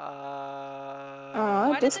 Aw,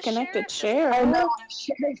 Why did the disconnected sheriff share. No,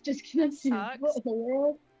 sheriff disconnected. Sucks. What in the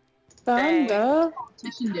world? Thunder.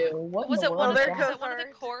 Competition do? What Was in the it world? one of is the, that? was it one of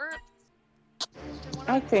the corps? Did one of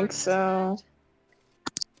I the think corps so.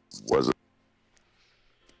 Was it?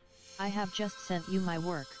 I have just sent you my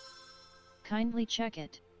work. Kindly check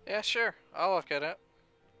it. Yeah, sure. I'll look at it.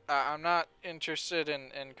 I'm not interested in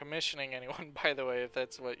commissioning anyone, by the way, if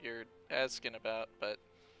that's what you're asking about, but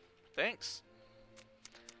thanks.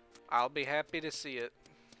 I'll be happy to see it.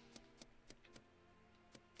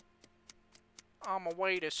 On my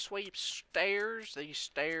way to sweep stairs. These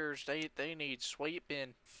stairs, they need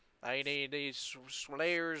sweeping. They need these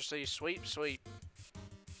stairs, they sweep.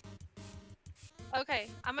 Okay,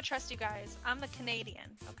 I'm gonna trust you guys. I'm the Canadian,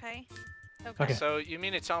 okay? Okay. So you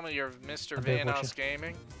mean to tell me you're Mr. I better Van watch House it.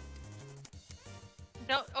 Gaming?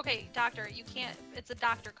 No, okay, doctor, you can't. It's a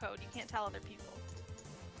doctor code. You can't tell other people.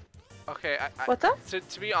 Okay, What's up?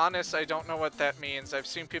 To be honest, I don't know what that means. I've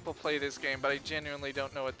seen people play this game, but I genuinely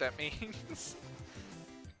don't know what that means.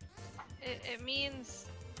 It means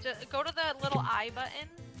go to the little I button.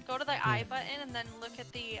 Go to the I button and then look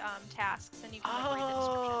at the tasks, and you can like, read the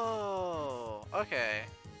description. Oh, okay.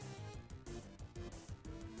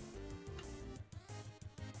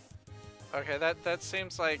 Okay, that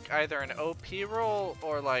seems like either an OP roll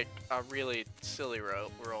or like a really silly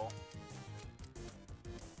roll.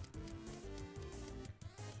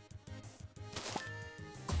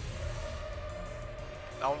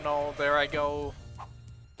 Oh no, there I go.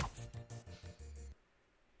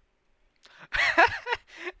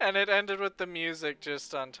 And it ended with the music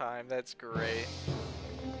just on time. That's great.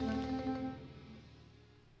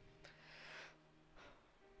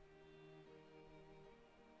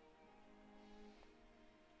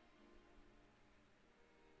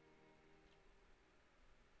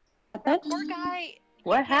 That poor guy.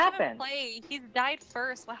 What he can't even happened? play. He died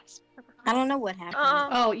first last. I don't know what happened.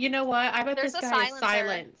 Oh, you know what? I bet There's this a guy is silencer.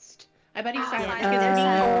 silenced. I bet he's silenced.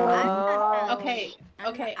 Yeah. Okay,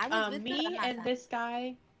 okay. I was with Me them at and that this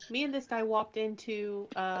guy walked into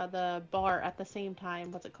the bar at the same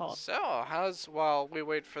time. What's it called? So, while we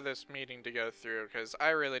wait for this meeting to go through, because I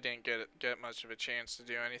really didn't get much of a chance to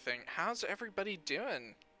do anything, how's everybody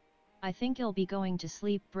doing? I think you'll be going to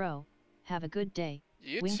sleep, bro. Have a good day.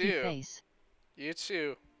 You Winky too. face. You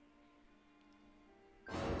too.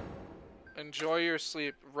 Enjoy your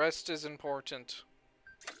sleep. Rest is important.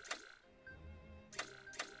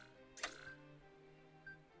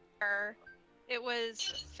 It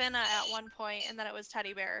was Finna at one point, and then it was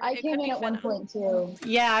Teddy Bear. I It came could in be at one Finna. point too.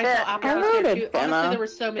 Yeah, I saw Apple I was there voted too. Honestly, Finna. there were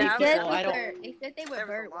so many Yeah, people. I don't. They said they were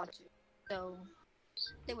bird watchers, so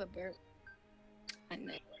they were bird. I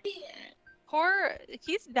know. Poor,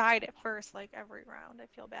 he's died at first, like every round. I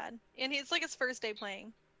feel bad, and it's like his first day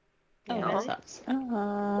playing. Yeah, Oh, that really? sucks.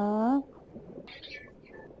 Aww.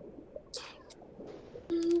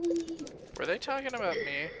 Were they talking about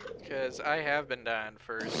me? Because I have been dying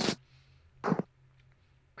first.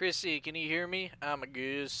 Chrissy, can you hear me? I'm a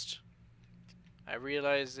Goose. I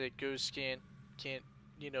realize that Goose can't,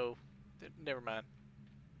 you know, never mind.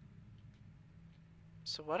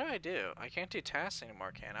 So what do? I can't do tasks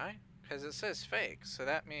anymore, can I? Because it says fake, so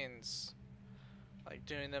that means like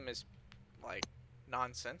doing them is like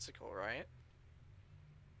nonsensical, right?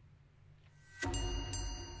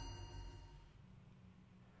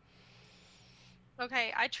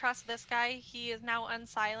 Okay, I trust this guy. He is now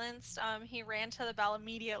unsilenced. He ran to the bell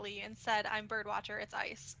immediately and said, "I'm Birdwatcher. It's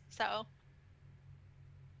ice." So.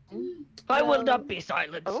 I will not be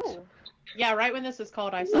silenced. Oh. Yeah, right when this was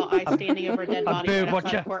called, I saw Ice standing over a dead body right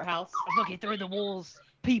outside the courthouse. I'm looking through the walls,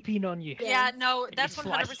 peeping on you. Yeah, no, And that's you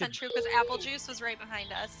 100% sliced true because Apple Juice was right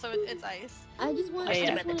behind us, so it's ice. I just want.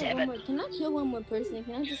 Yeah, I just want one more. Can I kill one more person?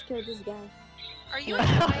 Can I just kill this guy? Are you a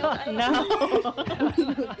child? No.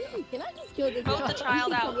 Can I just kill this Vote guy? the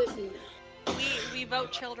child out. With me. We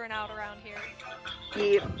vote children out around here.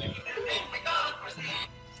 Yep.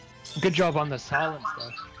 Good job on the silence, though.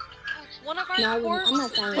 One of our No, corpse. I'm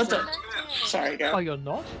not silencing. What the? Sorry, Oh, girl. you're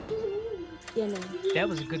not? Yeah, no. That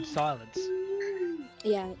was a good silence.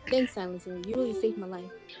 Yeah, thanks, silencing. You really saved my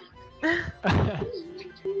life.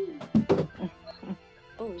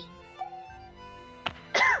 Oh.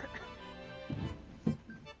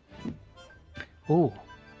 Ooh.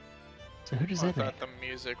 So who does I that mean? thought the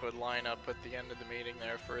music would line up at the end of the meeting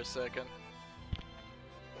there for a second.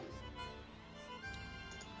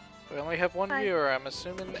 We only have one viewer. I'm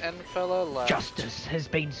assuming N-Fella left. Justice has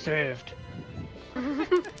been served.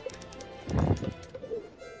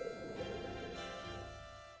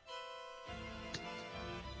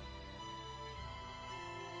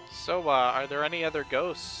 So, are there any other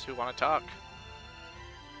ghosts who want to talk?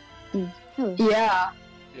 Yeah.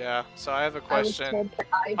 Yeah. So I have a I was question. told that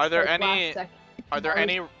I Are there spoke last any? second. Are there I was-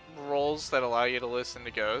 any roles that allow you to listen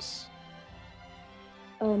to ghosts?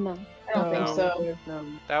 Oh no. I don't think so.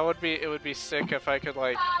 That would be. It would be sick if I could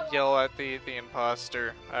like yell at the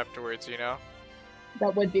imposter afterwards. You know.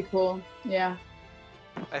 That would be cool. Yeah.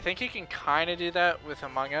 I think you can kind of do that with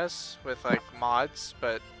Among Us with like mods,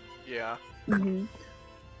 but yeah. Mhm.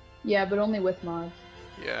 Yeah, but only with mods.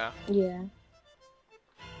 Yeah. Yeah.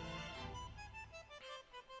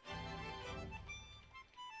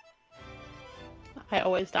 I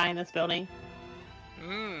always die in this building.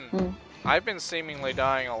 I've been seemingly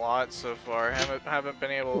dying a lot so far. Haven't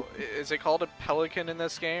been able. Is it called a pelican in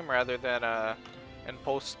this game rather than a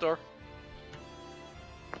impostor?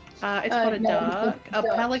 It's called a no, duck. it's a A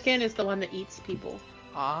duck. pelican is the one that eats people.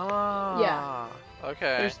 Ah. Yeah.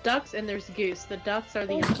 Okay. There's ducks and there's goose. The ducks are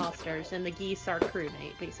the imposters and the geese are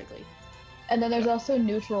crewmate, basically. And then there's also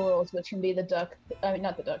neutral roles, which can be the duck. I mean,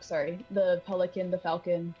 not the duck. Sorry, the pelican, the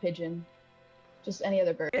falcon, pigeon, just any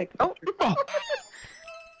other bird. I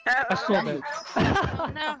saw that.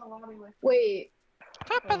 Oh no. Wait.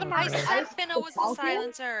 Top of the I morning. said Finna was the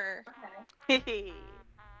silencer.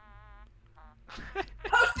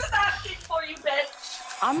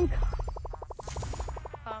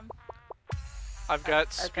 I've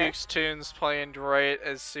got Spook's tunes playing right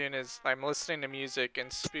as soon as I'm listening to music,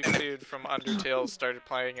 and Spook's tune from Undertale started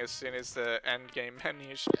playing as soon as the end game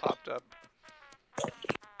menu popped up.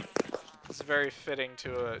 It's very fitting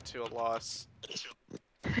to a loss.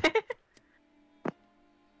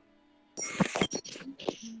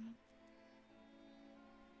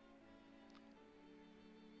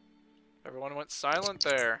 Everyone went silent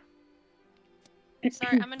there.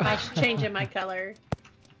 Sorry, I'm I'm inviting. changing my color.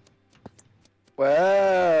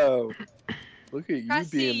 Wow. Look at you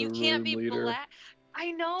Cressy, being you the can't room be leader. black.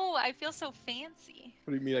 I know. I feel so fancy.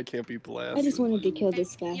 What do you mean I can't be blasted? I just wanted to kill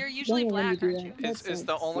this guy. You're usually Don't let me black, do aren't that. Is That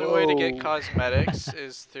the sucks. only way to get Whoa. cosmetics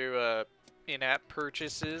is through in-app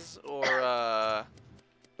purchases or Oh.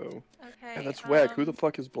 Okay. Yeah, that's whack. Who the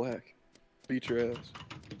fuck is black? Beat your ass.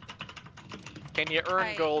 can you earn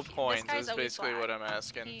Hi, gold this coins guy's is always basically black. what I'm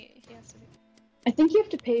asking. He has to be. I think you have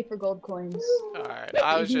to pay for gold coins. Alright,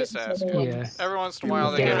 I was just asking. Yeah. Every once in a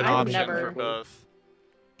while they Yeah, give an I've option never- for both.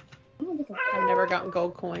 I've never gotten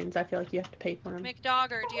gold coins. I feel like you have to pay for them.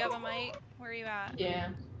 McDogger, do you have a mic? Where are you at? Yeah.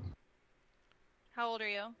 How old are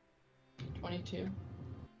you? 22.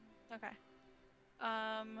 Okay.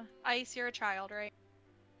 Ice, you're a child, right?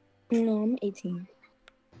 No, I'm 18.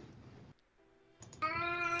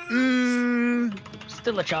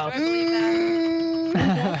 Still a Do child. I believe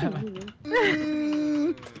that?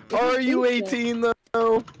 Are you 18 though?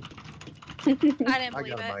 I didn't I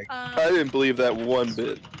believe got a it. mic. I didn't believe that one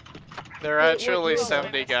bit. There are Wait, actually what-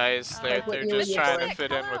 70 guys. They're what year just was trying to it?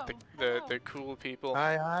 fit in with Hello. the cool people.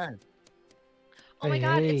 Hi. Oh my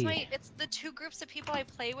god, Hey. it's the two groups of people I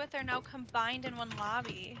play with are now combined in one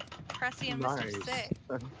lobby. Cressy and Mr. Nice. Sick.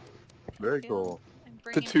 Very Feel- cool. I'm The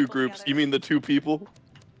bringing two people groups. together. You mean the two people?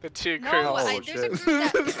 The two No, groups. Oh, there's a shit.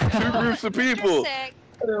 group that Two groups of people. Mr. Sick,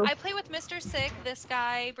 I play with Mr. Sick, this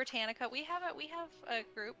guy, Britannica. We have a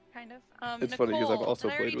group, kind of. It's Nicole, funny 'cause I've also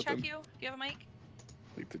did I already played with check him. you? Do you have a mic?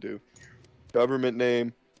 Like to do. Government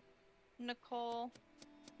name. Nicole.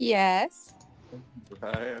 Yes.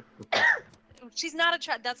 Hi. She's not a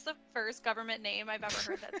child. That's the first government name I've ever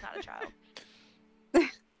heard that's not a child.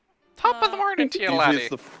 Top of the morning to you, Usually laddie. it's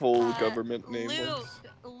the full government name Luke, ones.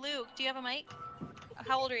 Luke, do you have a mic?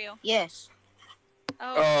 How old are you? Yes.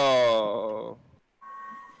 Oh.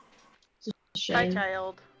 Shame. Hi,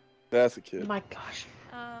 child. That's a Oh kid. my gosh.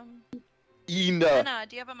 Ina. Anna,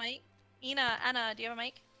 do you have a mic? Anna, do you have a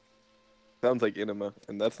mic? Sounds like enema,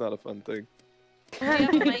 and that's not a fun thing. Do you have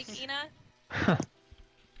a mic, Ina?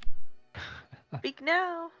 Speak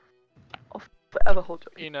now. I'll forever hold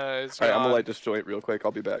your Ina is Alright, I'm gone. gonna light this joint real quick.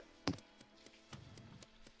 I'll be back.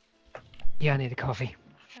 Yeah, I need a coffee.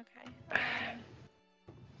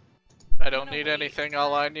 I don't need anything.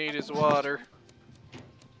 All I need is water.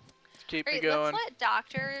 Keep me Great, going.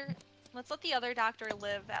 let's let the other doctor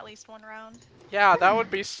live at least one round. Yeah, that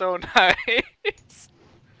would be so nice.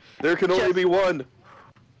 There can only be one.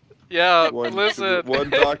 Yeah, One, listen. one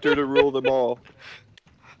doctor to rule them all.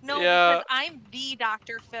 No, Yeah. because I'm the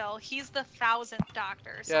Dr. Phil. He's the 1000th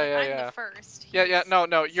doctor, so Yeah, if yeah, I'm yeah. the first. Yeah,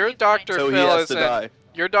 no. Your Dr. So he Phil has is to in. die.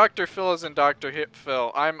 Your Dr. Phil is in Dr. Hip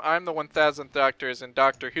Phil. I'm the 1000th Doctor is in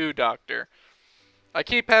Doctor Who Doctor. I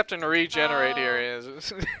keep having to regenerate here.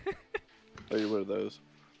 Oh, you're one of those.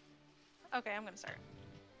 Okay, I'm gonna start.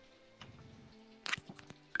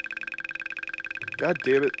 God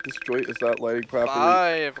damn it, this joint is not lighting properly.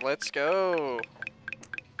 5, let's go.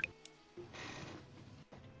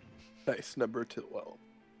 Nice, number 12.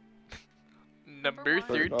 Number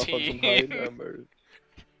Starting off on some high 13. numbers.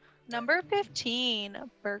 Number 15,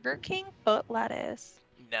 Burger King foot lettuce.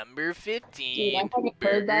 Number Dude, 15, I haven't heard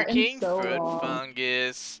Burger that in King so foot long.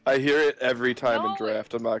 fungus. I hear it every time in No.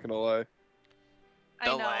 draft, I'm not gonna lie. I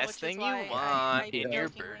The know, last which thing is you why want I in your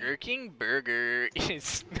jokingly- Burger King burger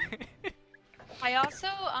is. I also,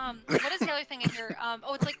 what is the other thing I hear?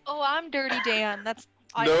 Oh, it's like, oh, I'm Dirty Dan. That's.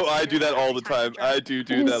 No, also I hear do that all every the time time. I do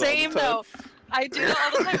that Same all the time. though. I do that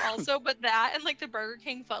all the time also, but that and like the Burger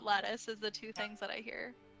King foot lettuce is the two things that I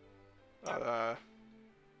hear. I'm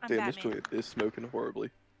Damn, this Batman. joint is smoking horribly.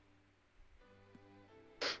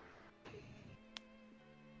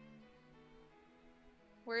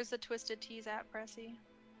 Where's the Twisted Teas at, Pressy?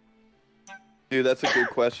 Dude, that's a good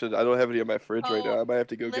question. I don't have any in my fridge right now. I might have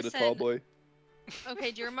to go get a tall listen. boy.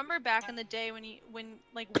 Okay, do you remember back in the day when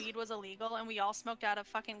like weed was illegal and we all smoked out of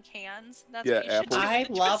fucking cans? That's Yeah, what you should do. apples. I with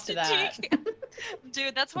the loved Twisted that. Tea can.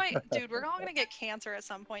 Dude, that's why. Dude, we're all gonna get cancer at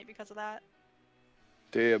some point because of that.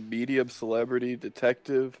 Damn, medium celebrity,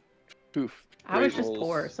 detective. Oof. I was great just roles.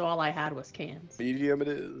 poor, so all I had was cans. Medium it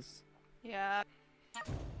is. Yeah.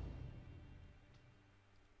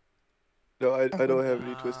 No, I don't have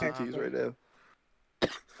any twisted teas right now.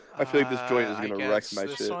 I feel like this joint is I gonna wreck guess my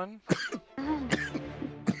this shit. one?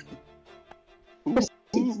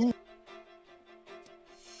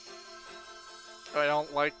 I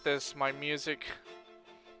don't like this. My music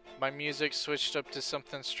switched up to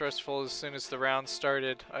something stressful as soon as the round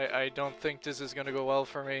started. I don't think this is gonna go well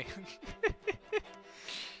for me.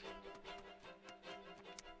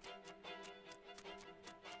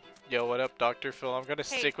 Yo, what up, Dr. Phil? I'm gonna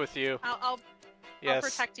Hey, stick with you. I'll Yes.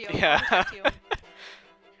 protect you. Yeah. I'll protect you.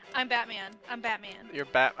 I'm Batman. I'm Batman. You're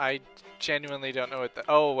I genuinely don't know what the.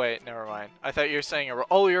 Oh wait, never mind. I thought you were saying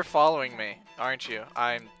oh, you're following me, aren't you?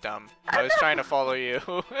 I'm dumb. I was trying to follow you.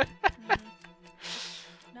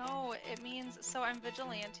 No, it means so I'm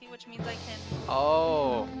vigilante, which means I can.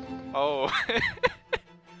 Oh.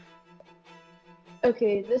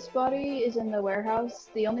 Okay, this body is in the warehouse.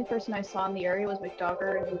 The only person I saw in the area was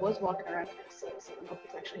McDogger, and he was walking around so I don't know if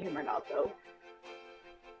it's actually him or not, though.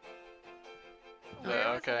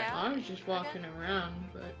 Okay. I was just walking around,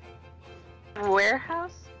 but.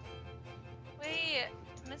 Warehouse? Wait,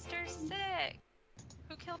 Mr. Sick.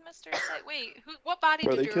 Who killed Mr. Sick? Wait, what body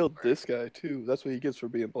Bro, did they you killed report? this guy too. That's what he gets for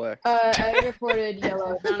being black. I reported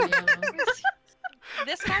yellow.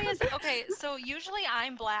 This guy is okay. So usually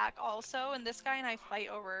I'm black also, and this guy and I fight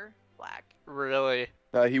over black Really?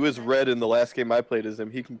 He was red in the last game I played as him.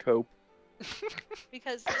 He can cope.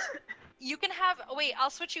 because you can have. Wait, I'll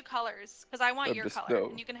switch you colors because I want your just- color, no.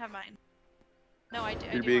 and you can have mine. No, I do.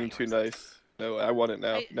 I You're do being want too yours. nice. No, I want it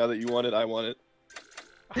now. Now that you want it, I want it.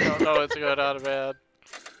 I don't know what's good out of bad.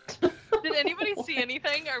 Did anybody see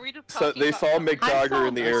anything? Are we just So talking they about saw numbers? McDogger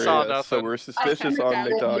in the I saw area, so nothing. we're I suspicious found on out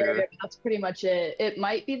in the McDogger. area, but that's pretty much it. It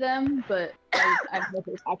might be them, but I don't know if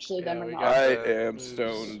it's actually them or we not. got I the am news.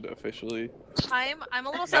 stoned officially. I'm a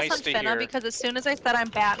little sus Nice on to Finna hear. because as soon as I said I'm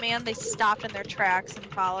Batman, they stopped in their tracks and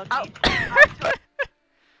followed me.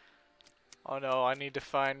 Oh no, I need to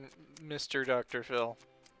find Mr. Dr. Phil.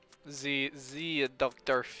 The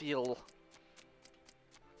Dr. Phil.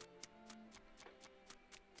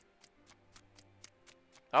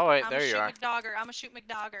 Oh wait, there you are. I'm gonna shoot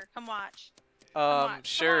McDogger. Come watch. Come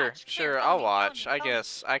Sure, watch. Come sure, here, follow I'll me, watch. follow I me,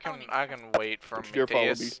 guess I can wait for Sure, follow me.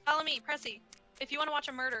 Matthias. Follow me, Pressy. If you want to watch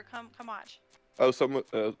a murder, come watch. Oh, someone.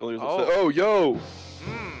 Oh. Oh, yo.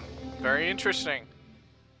 Very interesting.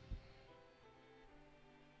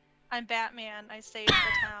 I'm Batman. I saved the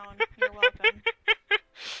town. You're welcome.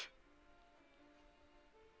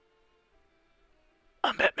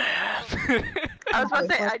 I'm Batman. I was about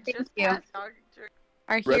to say, I just passed dog.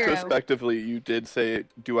 Our hero. Retrospectively, you did say,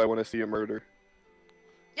 "Do I want to see a murder?"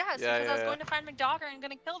 Yes, Yeah, because I was yeah. going to find McDogger and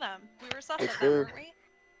gonna kill them. We were sus That's of them, fair. weren't we?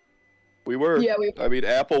 We were. Yeah, we. I mean,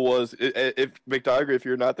 Apple was. If McDogger, if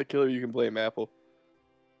you're not the killer, you can blame Apple.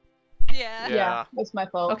 Yeah. Yeah, it's my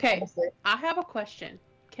fault. Okay, honestly. I have a question.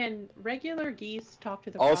 Can regular geese talk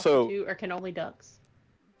to the Also- prostitute, or can only ducks?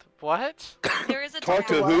 What? There is a Talk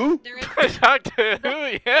to task. who? There is Talk to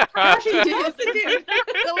who? Yeah. Prostitute.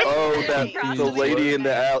 Oh, the lady in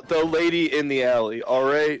the alley. The lady in the alley. All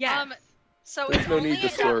right. Yes. So There's it's no only need to a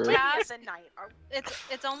duck swerve. task.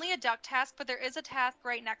 It's only a duck task, but there is a task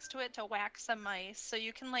right next to it to whack some mice, so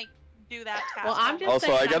you can like do that task. Well, I'm just Also,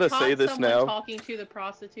 saying, I gotta caught say this someone now. talking to the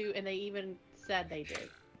prostitute, and they even said they did.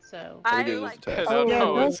 So. They did this I test. don't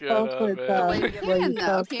know yeah, what's there's going also on, a man. task where you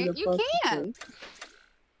talk to the You can. prostitute.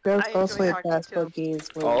 There's I also enjoy a talking task to for him. gays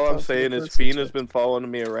where you All talk I'm to saying the is prostitute. Fina's been following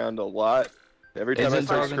me around a lot. Every time I Isn't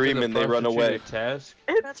start talking to the screaming, they run prostitute away. a task?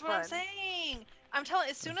 That's what I'm saying. I'm telling.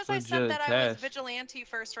 As soon as That's I said legit that I was task. vigilante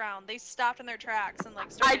first round, they stopped in their tracks and like I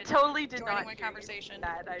started totally did joining not my hear conversation. you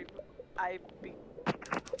say that. I be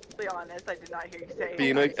completely honest, I did not hear you say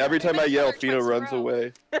Fina, that. every time I Been yell, killer Fina twice in a runs row.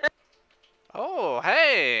 away. Oh,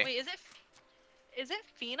 hey. Wait, is it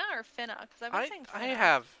Fina or Finna? Because I've been saying I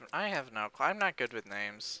Finna. have no clue. I'm not good with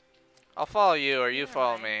names. I'll follow you or you Neither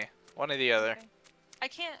follow am I. me. One or the other.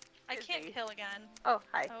 Okay. I can't kill again. Oh,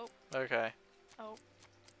 hi. Oh, Okay. oh.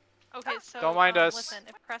 Okay, so Don't mind us. Listen,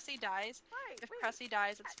 if Cressy dies, Cressy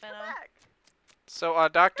dies, it's Finna. So,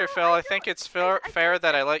 Dr. Phil, I think it's fair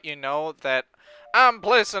that I let you know that I'm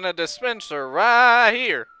placing a dispenser right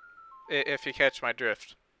here. If you catch my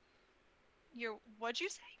drift. What'd you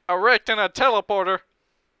say? Erecting a teleporter.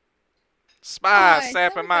 Spy Boy,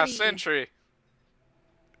 sapping my somebody- sentry.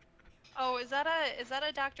 Oh, is that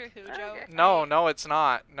a Doctor Who joke? No, it's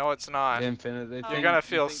not. No, it's not. Infinite. They You're think- gonna you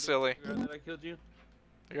feel think silly. the girl that I killed you?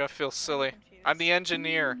 You're gonna feel silly. I'm the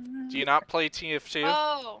engineer. Do you not play TF2?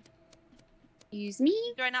 Oh, Excuse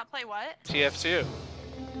me? do I not play what? TF2.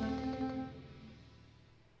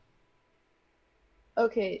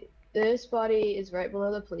 Okay, this body is right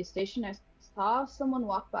below the police station. I saw someone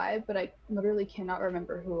walk by, but I literally cannot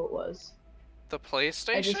remember who it was. The I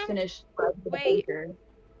PlayStation? just finished the Wait. burger.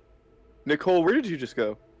 Nicole, where did you just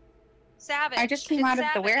go? Savage. I just came It's out of the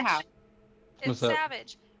Savage. warehouse. It's What's up?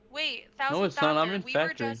 Savage. Wait, Thousand No, it's not. I'm Doctor, in we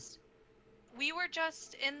factory. we were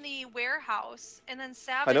just in the warehouse, and then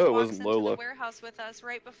Savage know it walks wasn't into Lola. the warehouse with us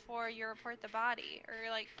right before you report the body,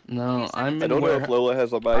 or like. No, I'm I in don't know where if Lola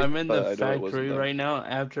has a mic, I'm in but the I know it wasn't factory them. right now.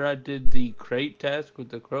 After I did the crate task with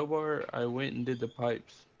the crowbar, I went and did the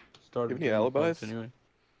pipes. Started You have any doing the pipes alibis? anyway.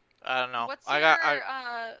 I don't know. What's I your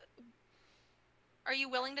got. Are you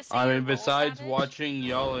willing to say I your mean, role, besides Savage? watching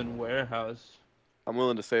y'all in warehouse. I'm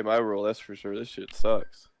willing to say my role, that's for sure. This shit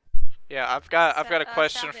sucks. Yeah, I've got a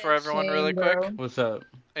question for everyone really quick. What's up?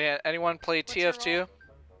 Anyone play TF2?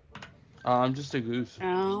 I'm just a goose.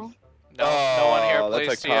 No. No one here plays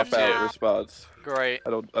That's a cop TF2. out response. Great. I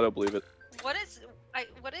don't believe it. What is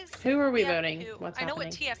Who are we TF2? voting? What's I know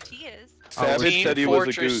what happening? TFT is. Savage Team said he was a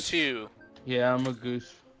Fortress goose. 2. Yeah, I'm a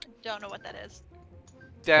goose. Don't know what that is.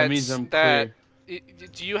 That means I'm clear.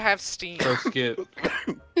 Do you have Steam? So skip.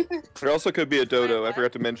 There also could be a dodo. I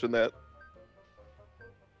forgot to mention that.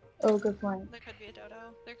 Oh, good point. There could be a dodo.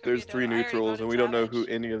 There could There's be a three dodo. I already neutrals, and we don't know who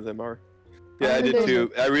Savage. any of them are. Yeah, I did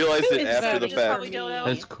too. I realized Who it is after the voting fact. for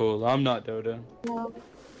me? That's cool. I'm not Dodo. No.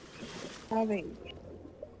 Having.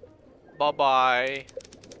 Bye bye.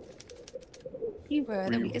 You were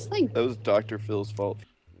the weakest link. That was Dr. Phil's fault.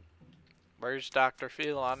 Where's Dr.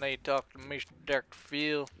 Phil? I need to talk to Mr. Dr.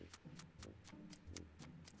 Phil.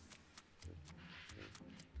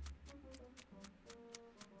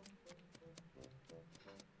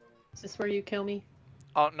 Is this where you kill me?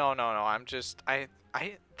 Oh, no, no, no. I'm just...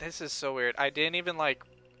 This is so weird. I didn't even, like,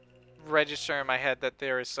 register in my head that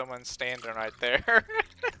there is someone standing right there.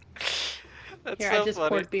 That's Here, so I just funny.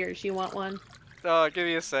 poured beers. You want one? Oh, give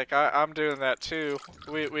me a sec. I'm doing that too.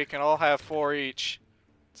 We can all have 4 each.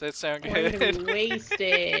 Does that sound We're good? gonna be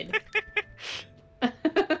wasted.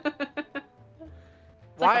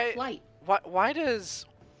 Why? Like a flight. Why does...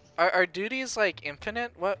 Are duties, like,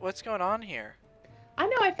 infinite? What's going on here? I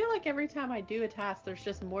know, I feel like every time I do a task, there's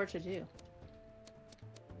just more to do.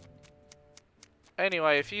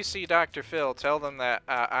 Anyway, if you see Dr. Phil, tell them that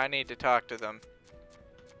I need to talk to them.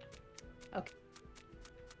 Okay.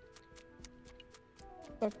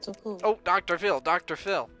 Dr. Who? Oh, Dr. Phil, Dr.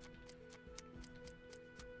 Phil.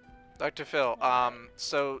 Dr. Phil,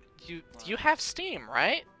 so you have Steam,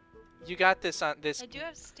 right? You got this on this... I do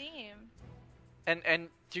have Steam. And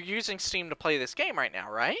you're using Steam to play this game right now,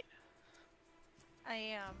 right? I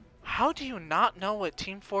am. How do you not know what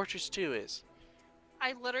Team Fortress 2 is?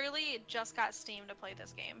 I literally just got Steam to play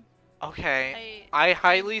this game. Okay. I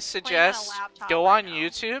highly suggest go on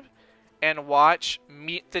YouTube and watch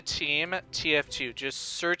Meet the Team TF2. Just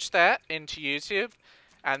search that into YouTube,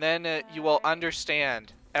 and then you will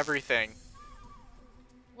understand everything.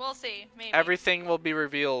 We'll see, maybe. Everything will be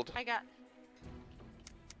revealed. I got...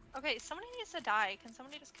 Okay, somebody needs to die. Can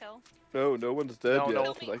somebody just kill? No, no one's dead No, yet.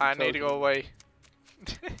 no, 'cause I can need to tell go you. away.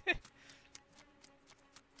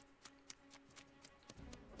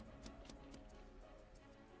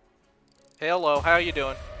 Hello, how you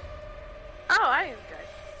doing? Oh, I am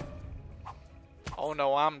good. Oh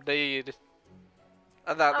no, I'm dead.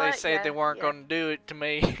 I thought they said yeah, they weren't yeah. gonna do it to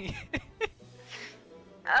me.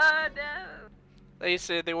 Oh no. They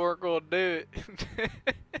said they weren't gonna do it.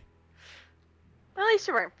 Well, at least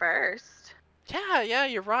you weren't first. Yeah,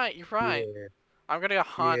 you're right, you're right. Yeah. I'm gonna go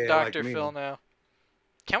haunt Yeah, like Dr. me. Phil now.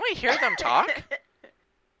 Can we hear them talk?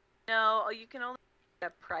 No, you can only in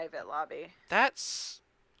a private lobby. That's...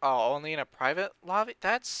 Oh, only in a private lobby?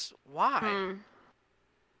 That's... Why?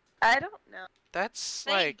 I don't know. That's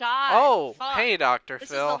Thank like... God. Oh, Fuck. hey Dr. This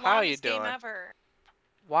Phil, is the how you longest game doing? ever.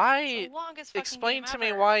 Why... It's the longest fucking Explain game to me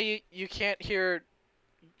ever. why you can't hear,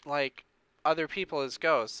 like, other people as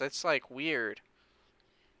ghosts. That's, like, weird.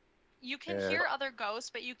 You can Yeah. hear other ghosts,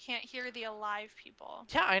 but you can't hear the alive people.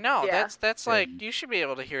 Yeah, I know. Yeah. That's like, you should be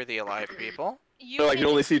able to hear the alive people. You No, I can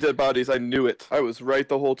only see dead bodies. I knew it. I was right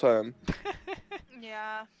the whole time.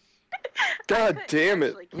 Yeah. God damn it.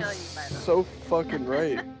 actually kill you by the- So fucking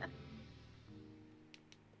right.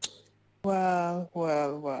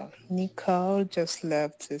 Well. Nicole just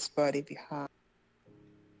left his body behind.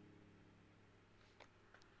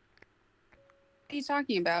 What are you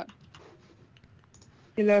talking about?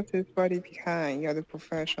 He left his body behind. You're the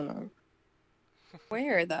professional.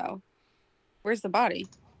 Where, though? Where's the body?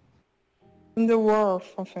 In the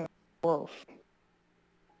wharf, okay. Wharf.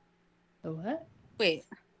 The what? Wait,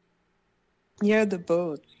 Near the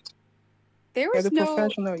boat. there You're was the no...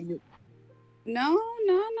 professional. You... No.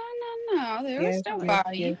 There was no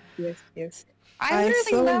body. Yes. I literally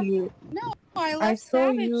saw left... you. No, I left I saw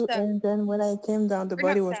Savage, you, though. and then when I came down, the We're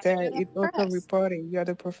body not was Savage, there. we're It the also press. reported. You're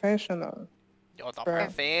the professional. You're the Bruh.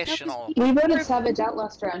 professional. We voted Savage out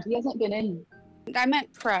last round. He hasn't been in. I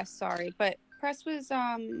meant Press, sorry, but Press was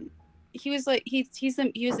he was like he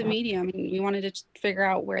was a medium, and we wanted to figure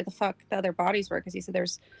out where the fuck the other bodies were because he said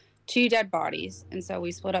there's 2 dead bodies, and so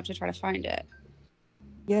we split up to try to find it.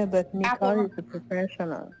 Yeah, but Apple. Nicole is the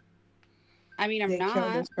professional. I mean, I'm They killed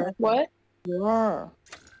not. this person. What? You are.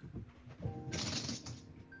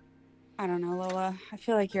 I don't know, Lola. I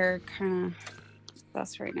feel like you're kind of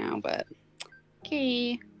sus right now, but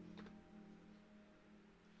okay.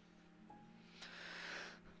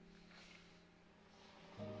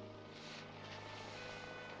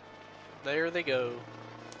 There they go.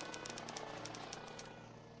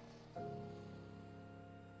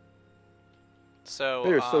 So,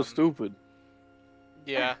 They're so stupid.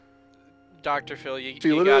 Yeah. Dr. Phil, you She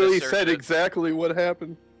you literally gotta search said it. exactly what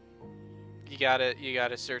happened. You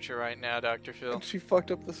gotta search it right now, Dr. Phil. And she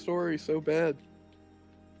fucked up the story so bad.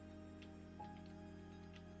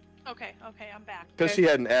 Okay, I'm back. Because she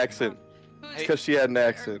had an accent. Who's... Because she had an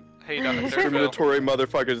accent. Hey, Dr. Phil. Discriminatory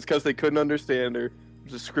motherfuckers. It's because they couldn't understand her.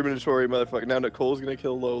 Discriminatory motherfucker. Now Nicole's gonna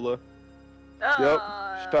kill Lola. Yep.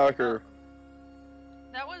 Stalker.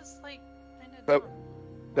 That was like kind of That,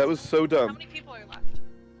 that was so How dumb. many people are left?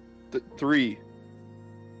 3.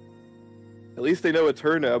 At least they know it's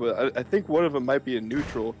her now, but I think one of them might be a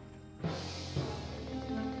neutral.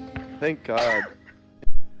 Thank God.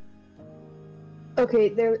 Okay,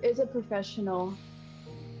 there is a professional.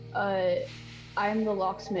 I'm the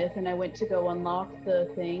locksmith, and I went to go unlock the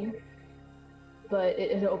thing, but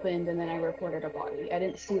it had opened and then I reported a body. I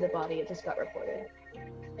didn't see the body, it just got reported.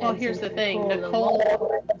 Well, And here's the since thing, the Nicole.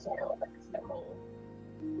 law is Nicole.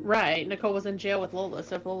 Right, Nicole was in jail with Lola,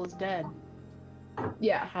 so if Lola's dead,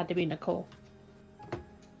 yeah, it had to be Nicole.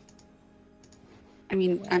 I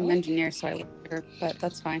mean, I'm an engineer, so I wonder, but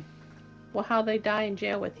that's fine. Well, how they die in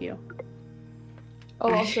jail with you? Oh,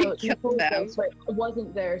 I also, killed Nicole them.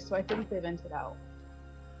 wasn't there, so I think they vented out.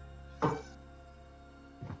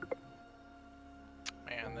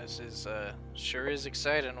 Man, this is sure is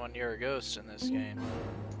exciting when you're a ghost in this game.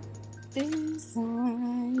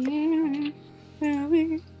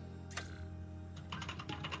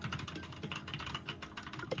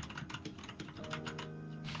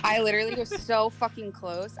 I literally was so fucking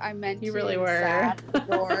close. I meant You to really were. stab the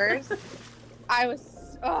doors. I was.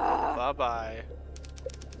 Bye bye.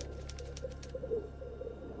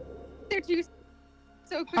 They're too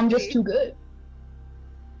so quickly. I'm just too good.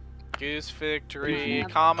 Goose victory.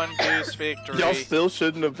 Common goose victory. Y'all still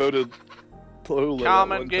shouldn't have voted Lola. Common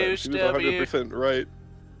that one goose time. She was W. 100% right.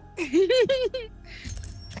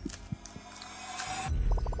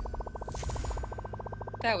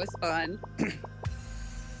 That was fun.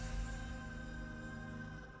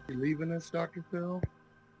 You leaving us, Dr. Phil?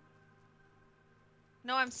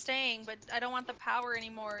 No, I'm staying, but I don't want the power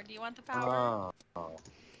anymore. Do you want the power? Oh,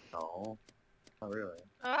 no. Not really.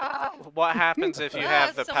 What happens if you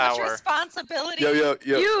have the so power? much responsibility. Yo.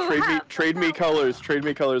 You Trade me colors. Trade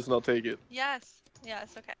me colors, and I'll take it. Yes.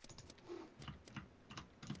 Yes. Okay.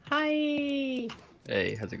 Hi.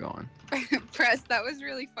 Hey, how's it going? Press, that was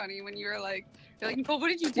really funny when you were like, you're like, Nicole, what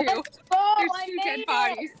did you do? Let's go! There's I two made dead it!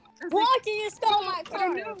 bodies. I was Why like, did you stole my I car?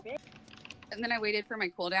 don't know. And then I waited for my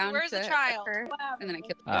cooldown. Where's to the child? occur, and then I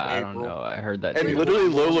killed I don't know. I heard that. And too. literally,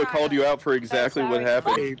 Lola called you out for exactly what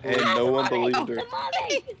happened, Hey, and no one Mommy, believed her. the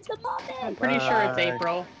mommy! The mommy! I'm pretty sure it's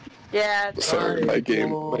April. Yeah. Sorry, my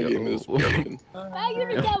game is broken. Oh,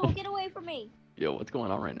 you're the devil! Get away from me! Yo, what's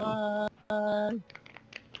going on right now?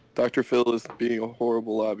 Dr. Phil is being a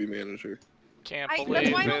horrible lobby manager. Can't That's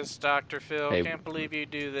believe why I don't- this, Dr. Phil. Hey. Can't believe you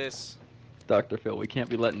do this. Dr. Phil, we can't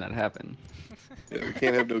be letting that happen. Yeah, we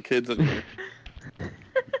can't have no kids in here.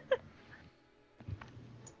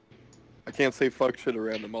 I can't say fuck shit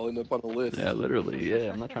around him. I'll end up on a list. Yeah, literally.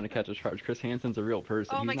 Yeah, I'm not trying to catch a charge. Chris Hansen's a real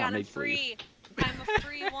person. Oh He's my not god, I'm make believe. free. I'm a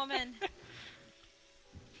free woman.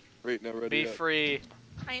 Right now, ready Be up. free.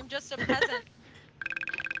 I am just a peasant.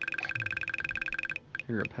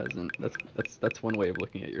 You're a peasant. That's one way of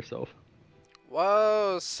looking at yourself.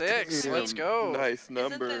 Whoa, 6. Damn, Let's go. Nice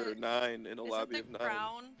number, the- 9 in a lobby of Isn't 9. the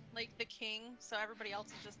crown like the king, so everybody else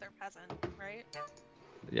is just their peasant, right?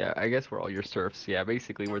 Yeah, I guess we're all your serfs. Yeah,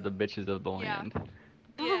 basically we're the bitches of the Yeah. land.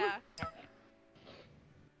 Yeah.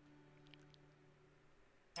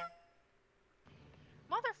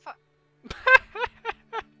 Motherfucker.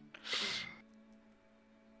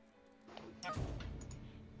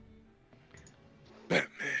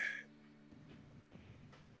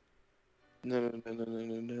 No.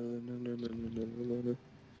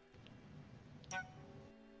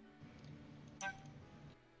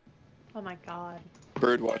 Oh my god.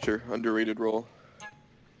 Birdwatcher, underrated role.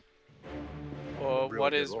 Well, Real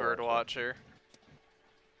what good is roll, Birdwatcher?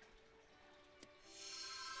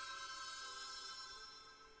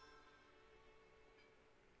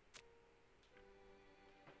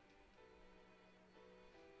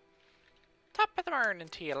 Top of the morning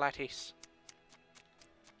to you, latties.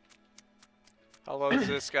 Hello, is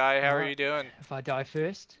this guy? How are you doing? If I die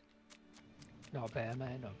first? Not bad,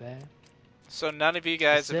 man, not bad. So none of you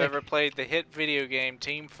guys have Sick. ever played the hit video game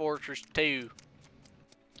Team Fortress 2.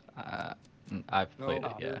 I've played No,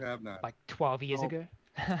 it, you yeah. have not. Like 12 years Oh. ago?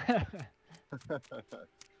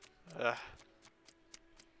 Ugh.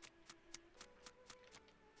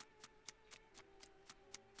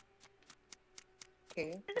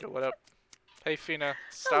 Okay. Yo, what up? Hey Fina,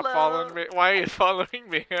 stop Hello. following me. Why are you following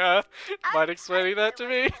me, huh? Mind explaining that to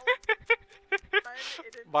me?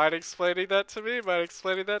 Mind explaining that to me? Mind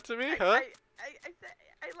explaining that to me, huh?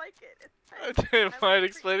 I like it. It's fine. Mind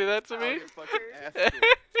explaining that to me?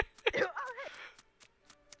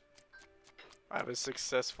 I'm a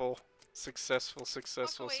successful.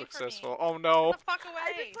 Oh no. Get the fuck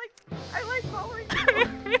away. I like following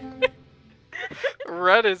you.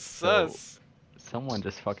 Red is So, sus. someone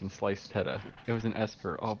just fucking sliced Teta. It was an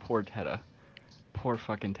Esper. Oh, poor Teta. Poor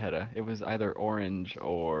fucking Teta. It was either orange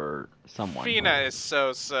or someone. Fina is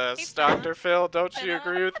so sus. Dr. Phil, don't you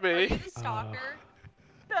agree with Are you me? the stalker?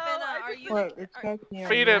 No, Fina, I are just you What? the, It's are, got me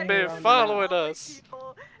Fina running been around the following map. us.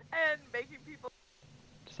 people and making people.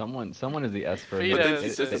 Someone is the Esper. Fina They-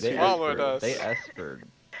 is they following Espered. us. They Espered.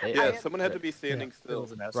 Yeah, someone had to be standing still.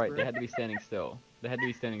 Right, they had to be standing still. They had to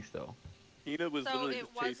be standing still. Tina was So literally it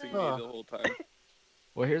just chasing me wasn't- the whole time.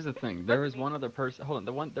 Well, here's the thing. There was one other person. Hold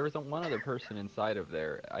on. There was one other person inside of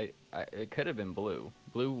there. It could have been Blue.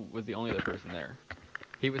 Blue was the only other person there.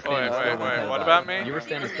 He was standing still when Teta What died. about me? You were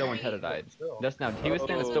standing still when Teta died. That's now. He was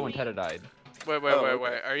standing still when Teta died. Wait.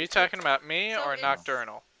 Are you talking about me or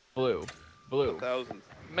Nocturnal? Blue. Blue. Thousands.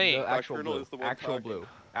 Me. The actual Nocturnal Blue. is the one Actual talking. Blue.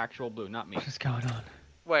 Actual Blue, not me. What is going on?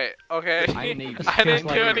 Wait, okay. I need- I didn't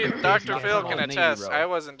do Like- any. Dr. Not Phil from can Old Navy, attest. bro. I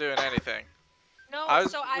wasn't doing anything. No, I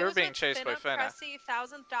was. so I we were was being with chased by Finna, Finna. Pressy,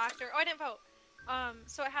 1000th Doctor. Oh, I didn't vote.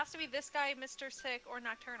 So it has to be this guy, Mr. Sick, or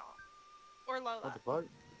Nocturnal, or Lola. What the fuck?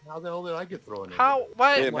 How the hell did I get thrown in? How?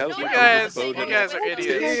 What? Damn, how's You the guys vote are in?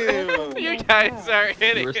 idiots. You guys are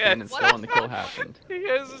idiots. You were standing still when the kill happened. You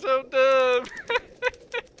guys are so dumb.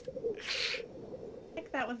 I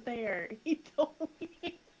think that was there. He told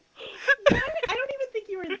me. I don't even think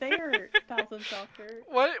you were there, 1000th Doctor.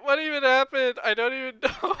 What even happened? I don't even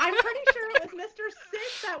know. I'm pretty sure it was Mr.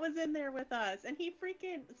 Sick that was in there with us, and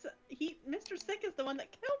Mr. Sick is the one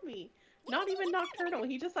that killed me. Not even Nocturnal.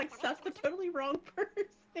 He just like sussed the totally wrong person.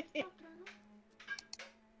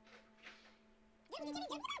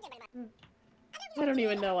 I don't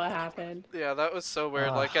even know what happened. Yeah, that was so weird.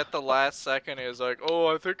 Like at the last second, he was like, "Oh,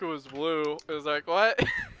 I think it was Blue." It was like, "What?"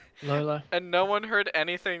 Lola. And no one heard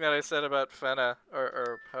anything that I said about Fenna,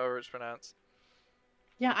 or however it's pronounced.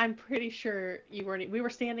 Yeah, I'm pretty sure you weren't. We were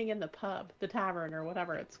standing in the pub, the tavern, or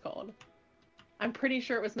whatever it's called. I'm pretty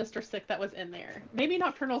sure it was Mr. Sick that was in there. Maybe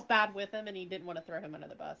Nocturnal's bad with him and he didn't want to throw him under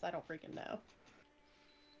the bus. I don't freaking know.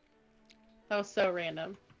 That was so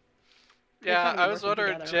random. Yeah, I was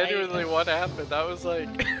wondering genuinely what happened. That was like...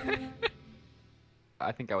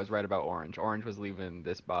 I think I was right about Orange. Orange was leaving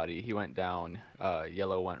this body. He went down,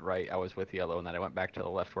 Yellow went right. I was with Yellow, and then I went back to the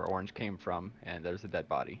left where Orange came from, and there's a dead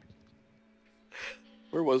body.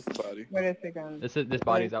 Where was the body? Wait a second. This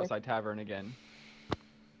body's outside Tavern again.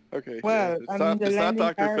 Okay. Well, yeah, I'm in the it's not landing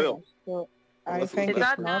Dr. area, Phil. so I Unless think it's it's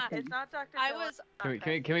Dr. Morphin. It's not Dr. I was.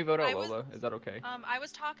 Can we vote out Lola? Is that okay? I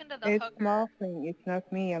was talking to the It's hooker. Morphin. It's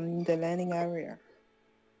not me. I'm in the landing area.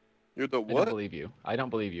 You're the I don't what? believe you. I don't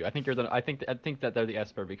believe you. I think you're the. I think that they're the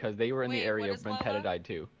Esper because they were in the Wait, area what is when Lola? Teta died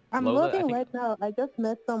too. I'm Lola, moving I think, right now. I just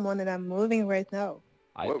met someone and I'm moving right now.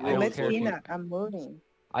 I What I don't met care if you, Tina. I'm moving.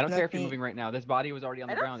 I don't care if you're Nothing. moving right now. This body was already on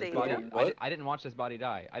the I don't ground. This see body. it. What? I didn't watch this body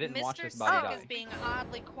die. I didn't watch Mr. this body Sick die. is being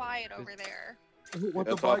oddly quiet over there. What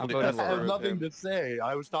the That's fuck? all I'm voting I have Lola. nothing to say.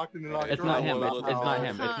 I was talking to Nocturnal. It's not him. about It's not how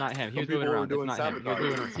him. It's not him. He some was moving people were around. It's doing not him. He was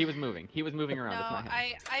sabotage. moving. He was moving. He was moving around. No, It's not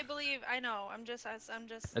him. I believe. I know. I'm just.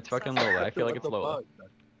 It's fucking sus- Lola. I feel like What it's the Lola. fuck?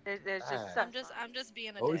 There's just. I'm just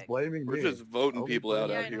being a Always dick. blaming We're me. just voting Always people out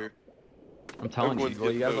blaming Yeah, I out know. here. I'm telling you. Everyone's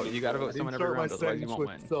Well, you gotta getting vote. You gotta vote I someone didn't every start my round, otherwise you sentence won't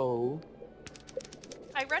with win. so.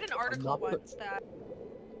 I read an article not the- once that.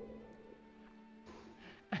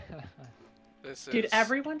 This is... Dude,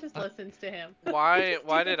 everyone just listens to him. Why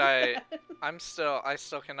did I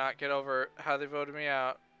still cannot get over how they voted me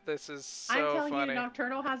out. This is so I'm telling funny. you,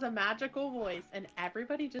 Nocturnal has a magical voice, and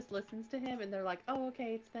everybody just listens to him, and they're like, "Oh,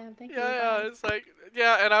 okay, it's them. Thank you." Yeah, bye." it's like,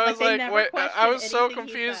 yeah, and I was they like, never wait, I question was so anything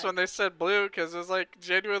he confused says. when they said Blue, because it was like,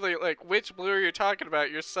 genuinely, like, which Blue are you talking about,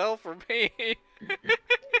 yourself or me?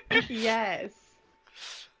 Yes.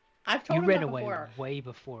 I've told You him ran that away before. way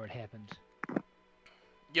before it happened.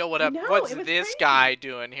 Yo, what I up? know, What's it was this crazy. guy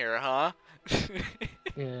doing here, huh?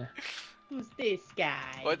 Yeah. Who's this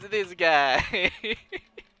guy? What's this guy?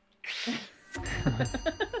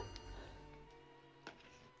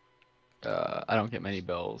 I don't get many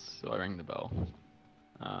bells, so I ring the bell.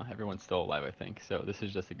 Everyone's still alive, I think. So this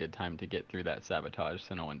is just a good time to get through that sabotage,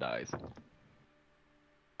 so no one dies.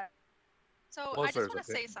 So I Plus just there's want to a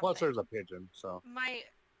say pigeon. something. Plus there's a pigeon. So. My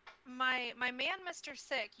man, Mr.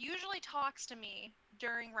 Sick, usually talks to me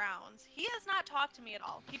during rounds. He has not talked to me at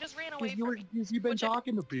all. He just ran away from me. You've been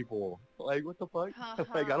talking to people. Like, what the fuck?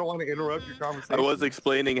 Like, I don't want to interrupt your conversation. I was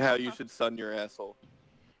explaining how you should sun your asshole.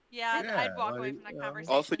 Yeah, Yeah, I'd walk away like, from that yeah.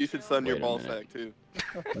 conversation. Also, you should sun your Wait a ball minute. sack too.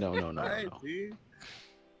 No, no, no, Hey, no. see?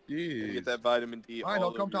 You Jeez. get that vitamin D. Fine, all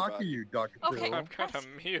I'll come over your talk body. to you, Dr. Okay. Phil. I'm gonna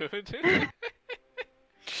mute.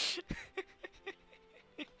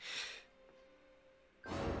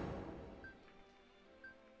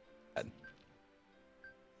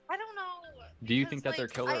 I don't know. Do you because, think that they're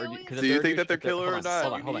like, killer, I or always- Do you think that they're killer or hold not?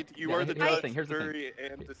 on, hold on. You are the Here's the judge, thing. Here's the thing. jury,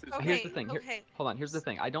 and decision. Okay, Here's the thing. okay. Hold on. Here's the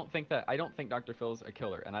thing. I don't think Dr. Phil's a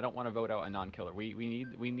killer, and I don't want to vote out a non-killer. We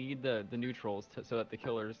need the neutrals so that the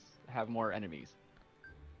killers have more enemies.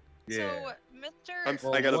 Yeah. So,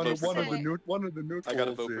 Mr. I gotta one vote of for the someone. one of the neutrals I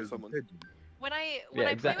gotta vote for is someone. a pigeon. When I Yeah,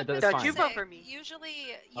 play exactly. with That's Mr. fine. you vote Sick, for me?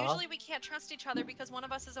 usually we can't trust each other because one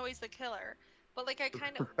of us is always the killer. But like I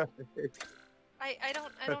kind of I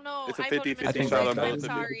don't know. It's a I voted 50-50 Mr. shot Sick. on I'm both of you.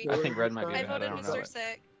 sorry. I think Red might be I bad. I voted don't know. Mr.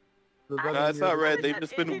 Sick. No, it's not red. They've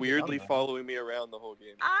just been It- weirdly following me around the whole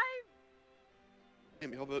game.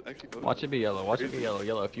 Damn, y'all actually voted. Watch it be yellow. Watch it be yellow.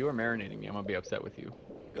 Yellow. If you were marinating me, I'm gonna be upset with you.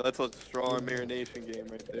 Yeah, that's a strong marination game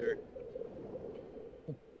right there.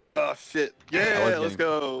 Oh shit! Yeah, let's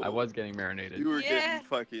go. I was getting marinated. You were getting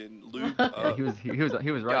fucking lubed Yeah, up.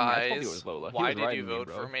 he was riding me. I told you it was Guys, Lola. He why was did you riding me, vote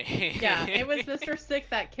bro. for me? Yeah, it was Mr. Sick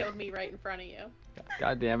that killed me right in front of you.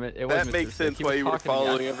 God damn it! It was That Mr. makes Sick. sense He why was you were talking to me.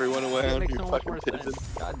 following everyone It around. makes You so much fucking more pigeon. sense.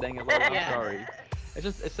 God dang it, Lola. I'm Yeah. sorry.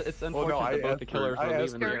 It's Well, no, unfortunate I that both the asked killers for- were I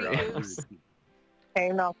leaving the asked area. for- Hey,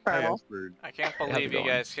 no, I Colonel. asked for- I can't How's it believe you going?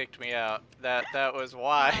 guys kicked me out. That was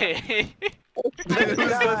why. It was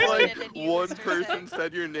just like disappointed in you, one Mr. person Sick.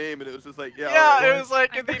 said your name, and it was just like, yeah. Yeah, alright. it was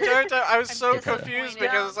like the entire time I was I'm so disappointed. confused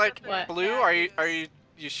because it's like, What? Blue, are you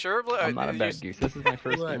sure, Blue? I'm not a You bad goose. This is my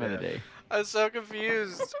first game of the day. I was so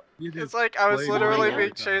confused. You It's just like I was played literally away being every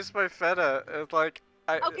time. chased by Feta. It's like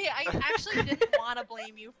Okay, I actually didn't want to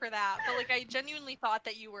blame you for that, but like I genuinely thought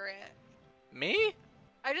that you were it. Me?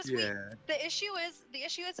 I just Yeah. the issue is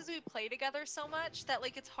we play together so much that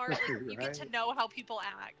like it's hard like you get to Right. know how people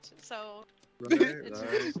act. So Right, it's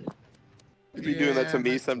right. You be doing that to Yeah,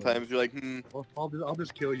 me that's cool. sometimes. You're like, Well, I'll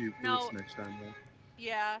just kill you No. Goose next time, then.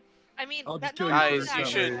 yeah. I mean I'll just that kill no, you Guys, first. you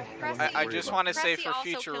that should- way I won't Cressy- have to I worry just about want to say Cressy for also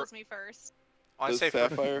future. kills me first. I want does to say for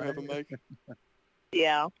Sapphire have a mic?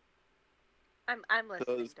 Yeah. I'm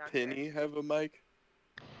listening, Does Doctor. Penny have a mic?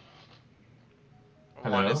 I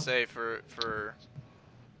want to Hello? say for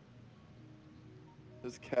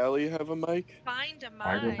Does Callie have a mic? Find a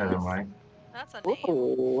I just had a mind. mic. That's a name.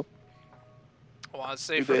 Ooh. I want to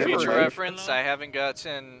say Do for they have a future mic? reference, I haven't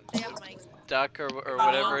gotten They have a mic. Duck or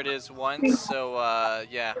whatever it is once, so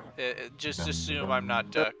yeah, just assume I'm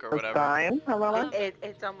not Duck or It's whatever. fine. Hello.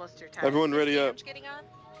 It's almost your time. Everyone ready up? Ange getting on?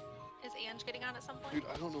 Is Ange getting on at some point? Dude,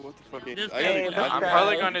 I don't know what the fuck. No. I Just gotta Hey, get what's I'm that?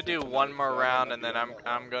 probably going to do one more round and then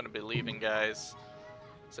I'm going to be leaving, guys.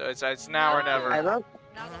 So it's now or I never. don't.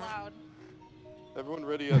 Not allowed. Everyone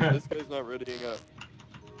ready up. This guy's not readying up.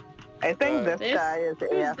 I think this This- guy is who's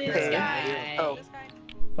AFK. this guy? Oh, This guy?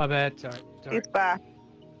 My bad. Sorry. he's back.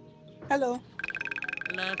 Hello.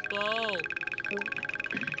 Let's go.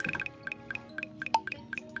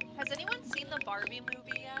 Has anyone seen the Barbie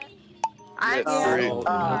movie yet? I It's great. No,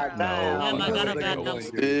 damn. Damn, I got a bad No number.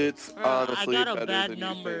 idea. It's Bro, I honestly got a better bad than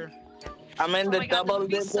number. you think. I'm in Oh the my God, double the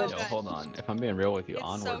movie's so digits. Yo, hold on. If I'm being real with you, It's so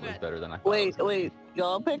Onward was good. better than I thought. it was Wait, gonna be. wait.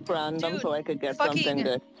 Y'all pick random Dude, so I could get fucking- something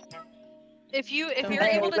good. If you're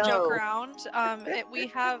Hey, able to no. joke around, we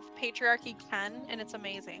have Patriarchy Ken, and it's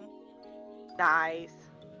amazing. Nice.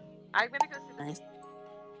 I'm gonna go see the Nice.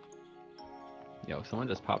 Yo, someone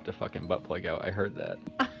just popped a fucking butt plug out. I heard that.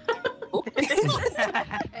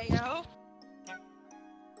 Ayo.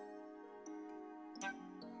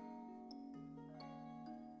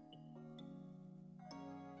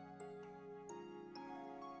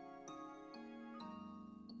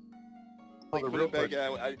 Like, the put real it back question.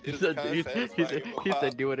 out. It He was said, kinda he satisfying said, to he pop.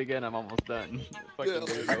 said, do it again. I'm almost done. Fucking Yeah.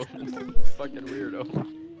 weirdo. Fucking weirdo.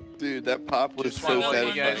 Dude, that pop was Just so wanna let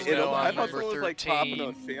you satisfying. guys It know almost- I I'm thought number someone was like popping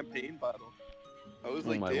 13. a champagne bottle. I was Oh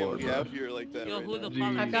like, my damn, lord, we bro. out here like that Yo, right who now. the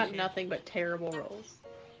fuck I've is got it? nothing but terrible rolls.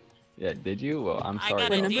 Yeah, did you? Well, I'm I sorry.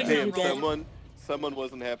 got a about decent that. Damn, roll. someone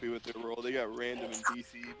wasn't happy with their roll. They got random and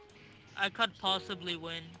DC. I could possibly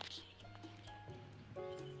win.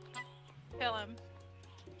 Kill him.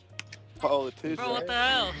 Politician. Bro, what the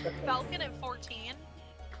hell? Falcon at 14.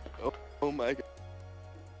 Oh my god.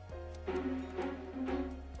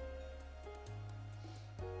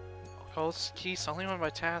 Ghost Keys only one by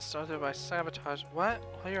task, other by sabotage. What?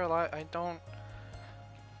 Player alive? I don't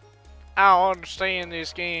understand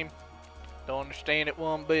this game. Don't understand it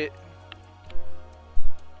one bit.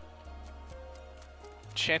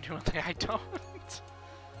 Genuinely, I don't.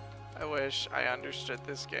 I wish I understood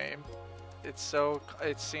this game. It's so.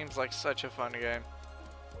 It seems like such a fun game.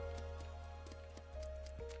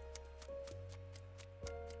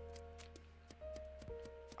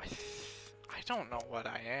 I don't know what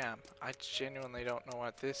I am. I genuinely don't know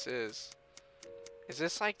what this is. Is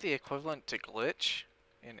this like the equivalent to glitch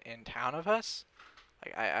in Town of Us?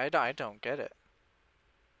 Like I don't get it.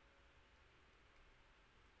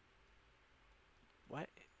 What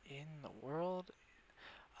in the world?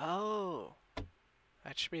 Oh,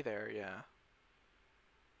 that should be there, yeah.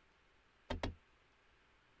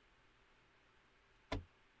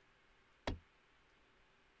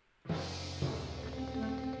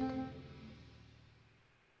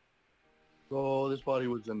 Roll this body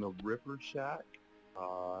was in the Ripper Shack.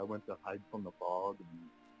 I went to hide from the fog and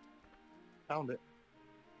found it.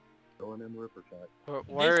 Going in the Ripper Shack.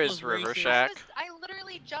 Where is River Shack? I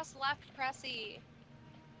literally just left Pressy.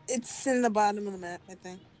 It's in the bottom of the map, I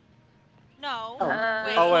think. No. Oh,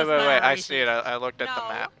 wait. I see it. I looked at the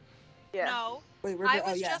map. Yeah. No. Wait, I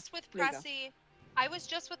oh, was yeah. just with There you go. Pressy. I was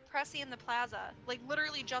just with Pressy in the plaza. Like,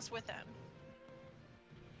 literally just with him.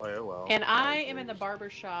 Oh, yeah, well. And I am in the barber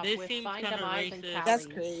shop This with seems Find kinda Them Eyes and racist. Callie. That's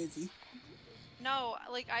crazy. No,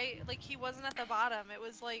 like, he wasn't at the bottom. It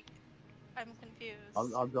was like, I'm confused.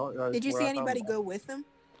 Did you see anybody go with him?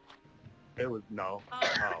 It was no.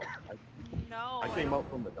 No. I came up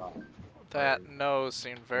from the dock. That no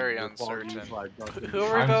seemed very uncertain. Who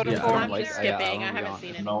I'm are we voting for? I'm skipping. I haven't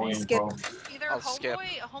seen anything. Skip. Either I'll skip.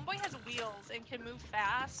 Homeboy has wheels and can move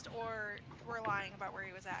fast, or we're lying about where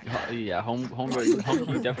he was at. Yeah,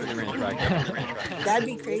 homeboy definitely ran track. That'd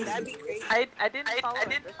be crazy. I didn't follow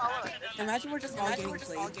it. Imagine we're just all getting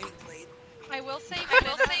played. I will say.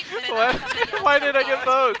 Why did I get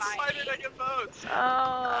votes?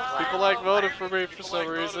 Oh. People like voted for me for some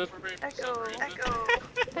reason. Echo.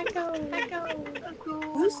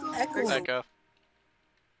 Who's Echo? Echo.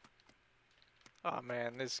 Oh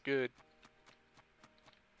man, this is good.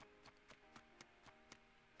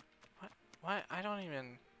 What? I don't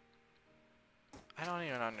even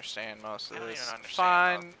understand most of this.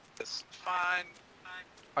 Fine.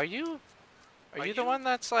 Are you the one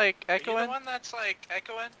that's like echoing? I don't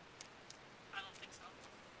think so.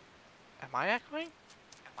 Am I echoing?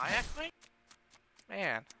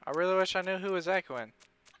 Man, I really wish I knew who was echoing.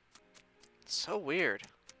 It's so weird.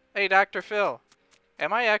 Hey, Dr. Phil.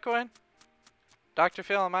 Am I echoing? Dr.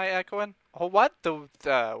 Phil, am I echoing? Oh, what the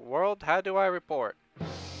world? How do I report?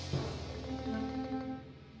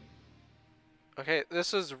 Okay,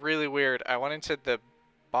 this is really weird. I went into the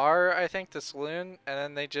bar, I think, the saloon, and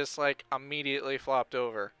then they just, like, immediately flopped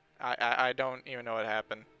over. I don't even know what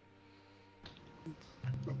happened.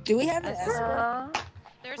 Do we have an Esper?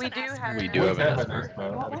 We do have an Esper.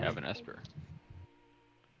 We have an Esper.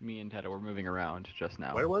 Me and Teta were moving around just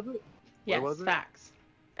now. Where was it? Yes, facts.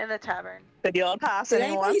 In the tavern. Did y'all pass Did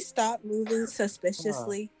anybody stop moving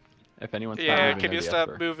suspiciously? If anyone's Yeah, can you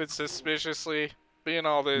stop moving suspiciously? Being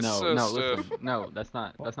all this No, stuff. listen, no, that's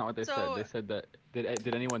not what they said. They said that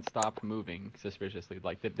did anyone stop moving suspiciously?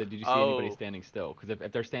 Like, did you see anybody standing still? Because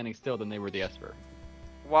if they're standing still, then they were the Esper.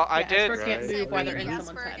 Well, I did. Esper can't move while they're in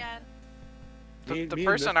someone's head. The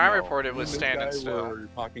person I reported was standing still. We're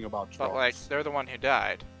talking about but like, they're the one who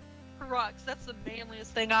died. Rux, that's the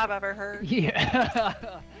manliest thing I've ever heard. Yeah.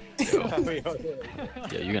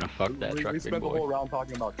 Yeah, you're gonna fuck that truck, we big spent the boy. whole round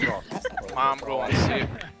talking about trucks. Mom going to sleep.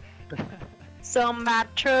 Somebody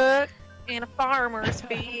truck in a farmer's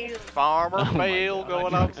field. Farmer field,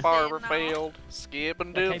 going up farmer field.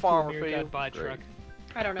 Skipping to farmer field.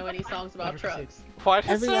 I don't know any songs about trucks. Why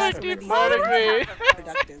does someone keep voting me?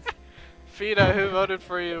 Fina, who voted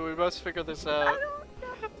for you? We must figure this out.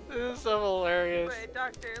 This is so hilarious. Wait,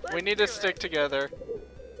 Doctor, We need to stick together.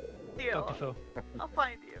 Deal. I'll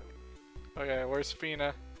find you. Okay, where's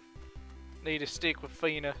Fina? Need to stick with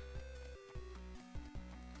Fina.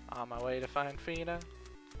 On my way to find Fina.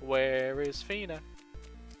 Where is Fina?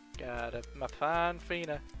 Gotta find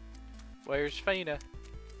Fina. Where's Fina?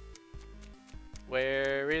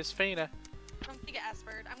 Where is Fina? I'm gonna get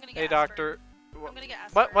Aspered. I'm gonna get Hey, Doctor. I'm gonna get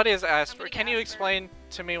Aspered. What is Asper? Can you explain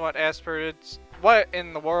to me what Asper is? What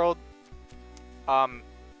in the world? I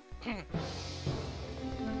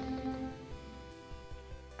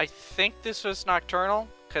think this was Nocturnal,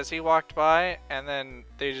 because he walked by, and then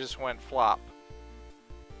they just went flop.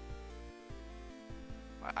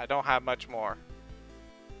 I don't have much more.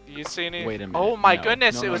 Do you see any? Wait a minute. Oh my No,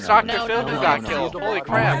 goodness, no, it no, was no, Dr. no, Phil no, who no, got no, killed. no. Holy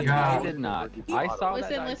crap. I did not. I saw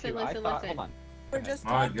Listen, that. listen, listen. Hold on. We're just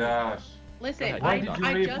My gosh. Listen, Why I did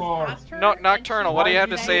you just report? asked her. No, and Nocturnal, she what do you was have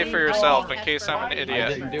to say saying for yourself in Esper. case I'm an I idiot?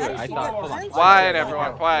 didn't do it. I thought. Hold on. Quiet,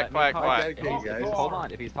 everyone. Quiet, quiet, My quiet. dedicated, guys. Hold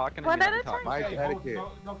on. If he's talking to One me, at let a me talk. My dedicated.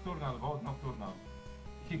 Nocturnal, vote Nocturnal.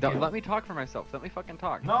 Let me talk for myself. Let me fucking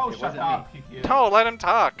talk. No, It shut wasn't up. me. No, let him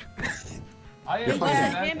talk. I am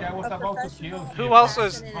I was about to kill Who else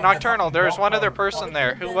was Nocturnal? There was one other person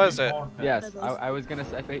there. Who was it? Yes, I was gonna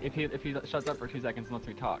say if he shuts up for 2 seconds and lets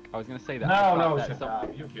me talk, I was gonna say that. No, I thought no, that shut some-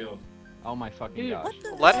 up. You killed. Oh my fucking gosh.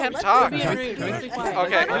 Let him talk. Okay,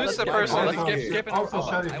 Okay, who's the person? Skip and Also,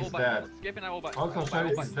 hold on. Sheriff I will is button. dead. Skip and I will button. Also, I will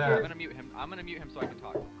Sheriff button. is dead. I'm gonna mute him. I'm gonna mute him so I can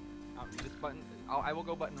talk. This button. I will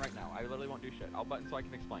go button right now. I literally won't do shit. I'll button so I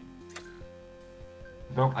can explain.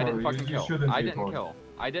 Doctor, I didn't fucking you kill. shouldn't I didn't report. kill.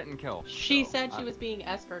 I didn't kill. She So, said she was being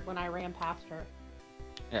escorted when I ran past her.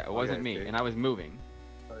 Yeah, it wasn't Okay, me, okay. and I was moving.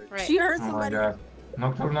 Right. She heard Oh my somebody. god.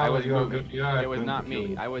 Nocturnal, I was you are moving. good. You are It was going not to kill me.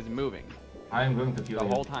 you. I was moving. I am going to kill The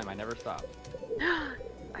you. whole time. I never stopped.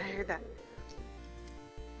 I heard that.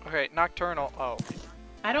 Okay, Nocturnal. Oh.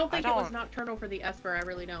 I don't think it was don't- nocturnal for the Esper. I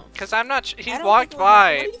really don't. Because I'm not. He I don't walked think it was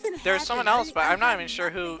by. what even There's someone happened? else, but I'm not even sure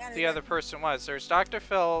nothing who out of the that. other person was. There's Dr.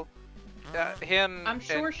 Phil, him, I'm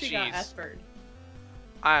sure and she got Cheese. Espered.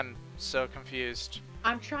 I'm so confused.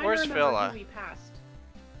 I'm trying Where's to remember Villa? who we passed.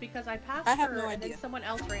 Because I passed I have her no and then idea. someone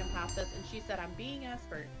else ran past us and she said, I'm being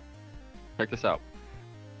Espered. Check this out.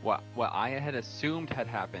 What I had assumed had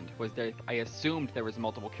happened was that I assumed there was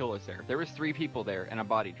multiple killers there. There was 3 people there and a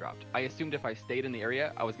body dropped. I assumed if I stayed in the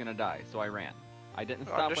area, I was gonna die, so I ran. I didn't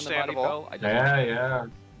stop when the body Understandable. fell. I just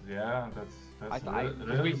Yeah, that's look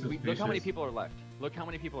really how many suspicious. people are left. Look how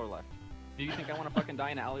many people are left. Do you think I want to fucking die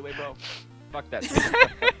in an alleyway, bro? Fuck that.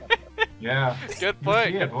 Yeah. Good You point.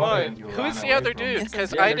 see a Good body point. and you Who's run the away other from dude? it.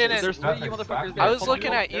 Because Yeah, I there's didn't. 3 you motherfuckers there. I was Hold on,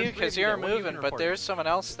 looking at you there's 3 because of you're there. What are you moving, even but reporting? there's someone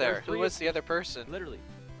else there. There's Who 3 was the other person? Literally.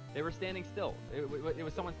 They were standing still. It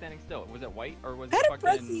was someone standing still. Was it White or was How it did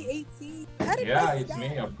fucking... Pressy 18? How did Yeah, Pressy it's die?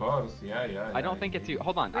 me, of course. Yeah. I don't think it's you.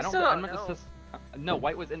 Hold on. We I don't. still I'm don't not know. just. No,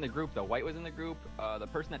 White was in the group though. White was in the group. The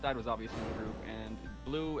person that died was obviously in the group, and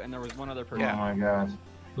Blue, and there was one other person. Oh my god.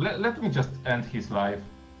 Let me just end his life.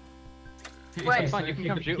 Wait. It's fine. You can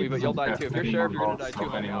come shoot me, but you'll die too. If you're sheriff, you're gonna die too.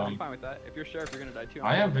 I'm fine with that. If you're sheriff, you're gonna die too.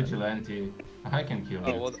 I am vigilante. I can kill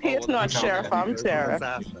Oh, you. well, He's not sheriff, I'm sheriff.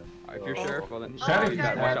 If you're sheriff, well then. Sheriff is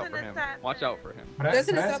watch dead. out for him. Watch out for him. There's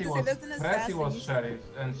an Pressy assassin, was, there's an Pressy assassin. was You should- sheriff,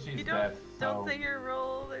 and she's You dead. don't So say your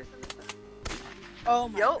role. There's an Oh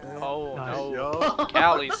my Yup. god. Oh Nice. no. Yo,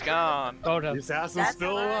 Callie's gone. Hold the up. assassin's That's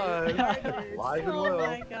still hilarious. alive. Alive and Oh well.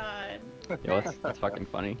 my god. Yo, that's fucking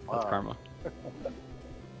funny. That's Wow. karma.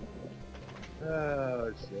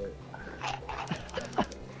 Oh shit.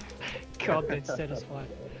 God, that's satisfying.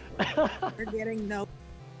 We're getting no.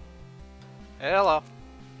 Hello.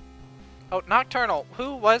 Oh, Nocturnal.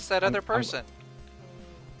 Who was that other I'm- person?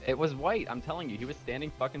 It was White. I'm telling you, he was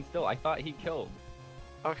standing fucking still. I thought he killed.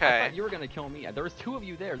 I Okay. thought you were gonna kill me. There was 2 of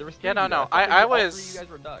you there. There was 3 Yeah, of no, you there. no. thought that I all 3 was. of you guys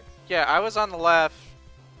were ducks. Yeah, I was on the left.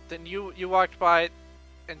 Then you walked by,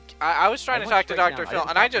 and I was trying I to went talk to straight Dr. down. I Phil, didn't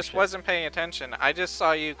and I stop for just shit. wasn't paying attention. I just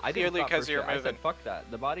saw you I didn't clearly stop for because you were shit. I moving. said, fuck that.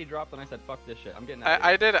 The body dropped, and I said, fuck this shit. I'm getting out of I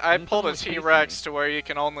here. did. I And then pulled someone a was chasing T-Rex to where you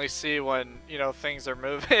can only see when things are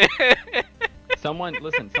moving. Someone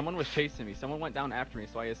was chasing me. Someone went down after me,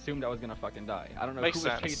 so I assumed I was gonna fucking die. I don't know Makes who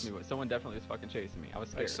was sense. chasing me, but someone definitely was fucking chasing me. I was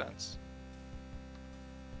scared. Makes sense.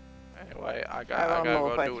 Anyway, I I gotta don't know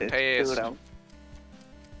go if I do a should test. shoot him.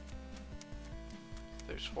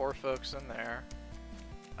 There's 4 folks in there,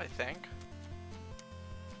 I think.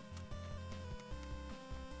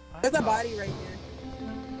 There's a body right here.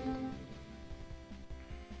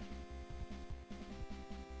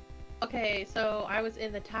 Okay, so I was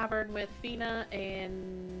in the tavern with Fina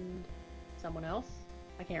and someone else.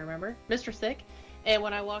 I can't remember. Mr. Sick. And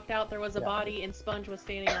when I walked out, there was a body, and Sponge was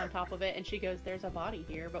standing on top of it. And she goes, "There's a body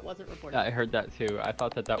here," but wasn't reported. Yeah, I heard that too. I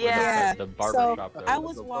thought that was Yeah. the barber So shop. There. I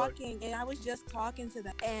was walking and I was just talking to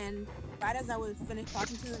them, and right as I was finished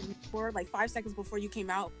talking to them, before like 5 seconds before you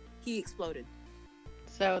came out, he exploded.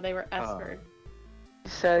 So they were Espered.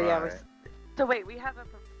 So yeah, Right. So wait, we have a.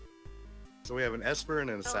 So we have an Esper and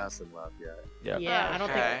an assassin left, yeah. Yeah, I don't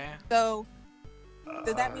think. Okay. So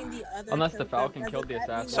does that mean the other? Unless the does Falcon that killed the mean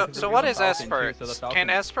assassin. So that so the- what is Falcon Esper? too, so the Falcon- Can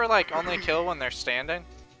Esper like only kill when they're standing?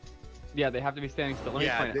 Yeah, they have to be standing still. Let me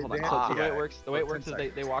Yeah, explain it. they- Hold they on. have So to- the way yeah, it works, for 10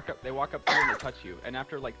 is they walk up to you and they touch you, and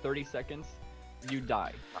after like 30 seconds, you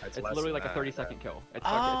die. It's It's less literally than like a that, 30-second yeah. kill. It's a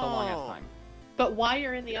long ass Oh. time. But why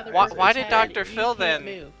you're in the other? Why- person's why did head, Dr. you Phil can't then-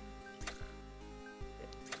 move.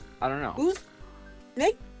 I don't know. Who's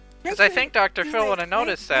Nick? Because I think Dr. Phil would have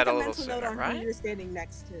noticed that a little mental note sooner, on who right? you're standing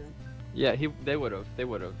next to. Yeah, they would have. They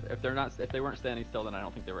would have. If they weren't standing still, then I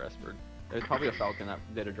don't think they were Espered. It was probably a Falcon that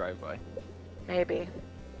did a drive-by. Maybe.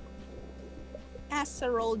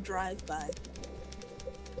 Casserole drive-by.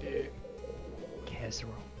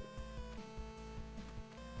 Casserole.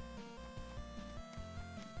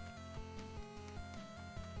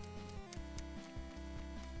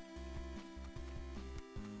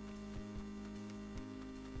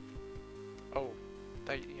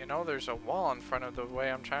 Oh, there's a wall in front of the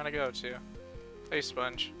way I'm trying to go to. Hey,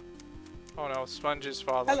 Sponge. Oh no, Sponge is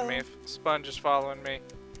following Hello. me. Sponge is following me.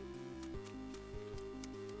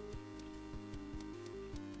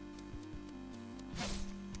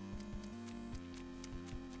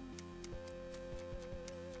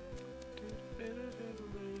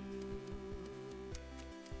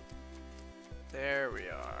 There we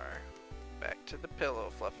are. Back to the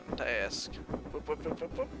pillow fluffing task. Whoop, whoop, whoop,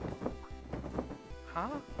 whoop, whoop. Huh?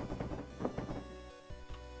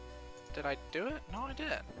 Did I do it? No, I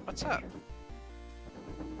didn't. What's up?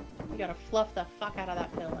 You gotta fluff the fuck out of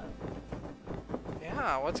that pillow.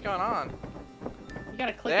 Yeah, what's going on? You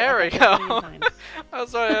gotta click There it we like a go. million times. I'm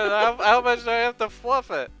sorry, how much do I have to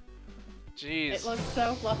fluff it? Jeez. It looks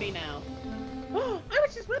so fluffy now. Oh, I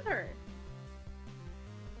was just with her.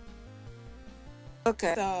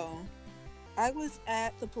 Okay, so I was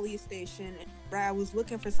at the police station and I was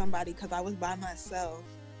looking for somebody because I was by myself.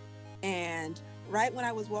 And right when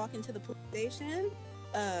I was walking to the police station,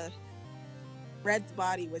 Red's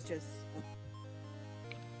body was just.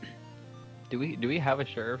 Do we have a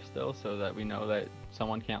sheriff still, so that we know that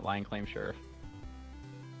someone can't lie and claim sheriff?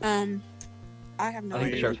 I have no I think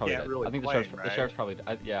idea. the sheriff's probably dead. really I think claim, the sheriff's probably.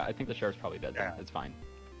 Yeah, I think the sheriff's probably dead. Then. It's fine.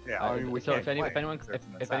 Yeah, I mean, we so can't if anyone, claim there's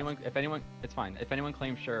an if anyone, it's fine. If anyone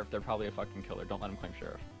claims sheriff, they're probably a fucking killer. Don't let them claim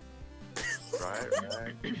sheriff.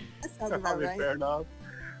 Right. That sounds about right. Fair enough.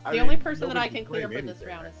 The only person that I can clear for this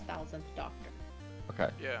round is 1000th Doctor. Okay.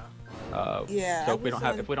 Yeah. Yeah, So I if we was don't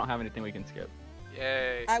have on- if we don't have anything, we can skip.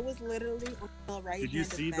 Yay. I was literally on the right. Did you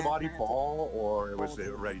see the body fall, or was it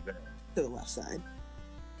already there? To the left side.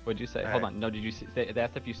 What'd you say? Hey. Hold on. No, did you see? They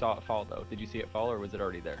asked if you saw it fall though. Did you see it fall, or was it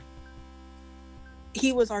already there?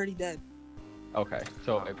 He was already dead. Okay.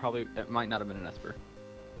 So it might not have been an Esper.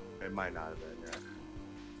 It might not have been.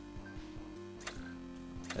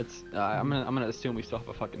 Yeah. It's. I'm gonna assume we still have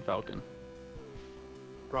a fucking Falcon.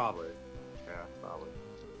 Probably. Yeah, probably.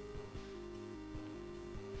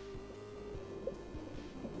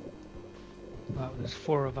 Well, there's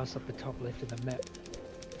 4 of us up the top left of the map.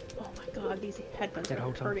 Oh my god, these headphones That are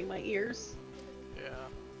whole time. hurting my ears. Yeah.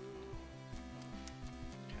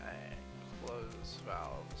 Okay. Close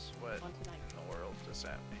valves. What in the world does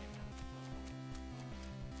that mean?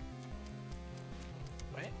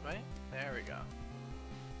 Wait. There we go.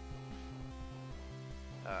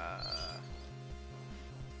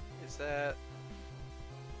 Is that...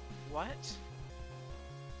 What?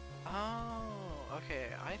 Oh, okay.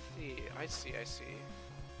 I see.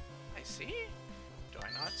 Do I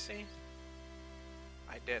not see?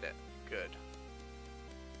 I did it. Good.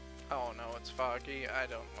 Oh no, it's foggy. I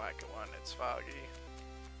don't like it when it's foggy.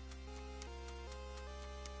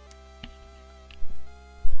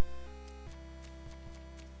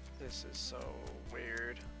 This is so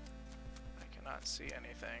weird. I cannot see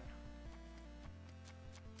anything.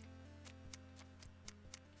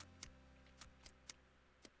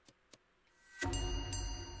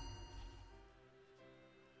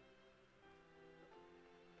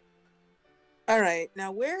 Alright,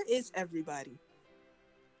 now where is everybody?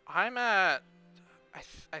 I'm at...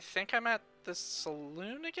 I think I'm at the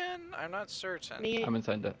saloon again? I'm not certain. I'm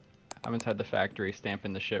inside the factory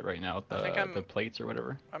stamping the shit right now. I think I'm- The plates or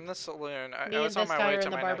whatever. I'm the saloon. Me I and was on this my guy way are to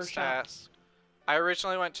in the my barber next shop. task. I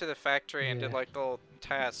originally went to the factory and did Yeah. like the little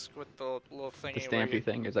task with the little thingy. The where stampy you-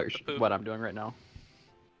 thing is that the poop. what I'm doing right now.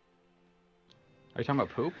 Are you talking about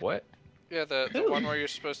poop? What? Yeah, the one where you're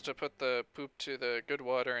supposed to put the poop to the good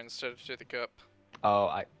water instead of to the cup.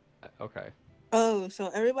 Oh, okay. Oh, so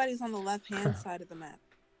everybody's on the left-hand side of the map.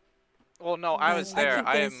 Well, no, I was there. think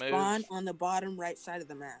I they have moved. spawned on the bottom right side of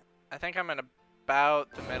the map. I think I'm in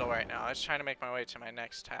about the middle right now. I was trying to make my way to my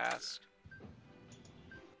next task.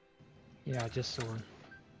 Yeah, I just saw him.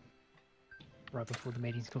 Right before the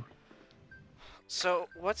meeting's gone. So,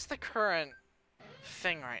 what's the current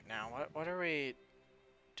thing right now? What are we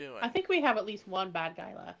doing? I think we have at least one bad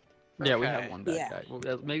guy left. Yeah, we Okay. have one bad guy.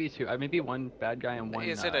 Well, maybe 2. Maybe one bad guy and one.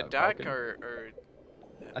 Is it a duck Falcon. or?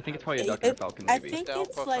 I think it's probably a duck and a falcon. I Maybe. think Delta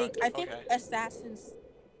it's like Falcon, okay. assassins.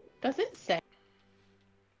 Does it say?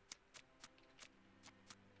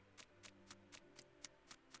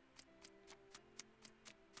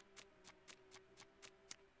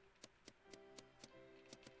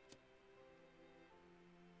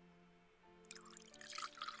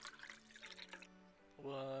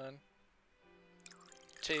 One,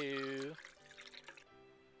 two.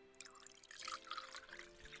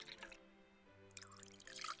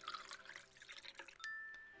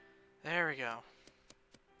 There we go.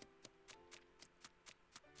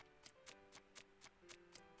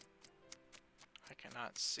 I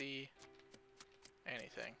cannot see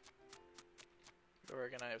anything.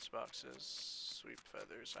 Organize boxes, sweep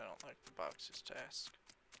feathers. I don't like the boxes task.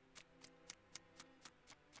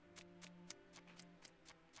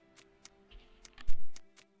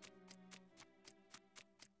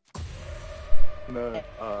 No,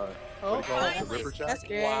 what do you call it? The Ripper Shack? That's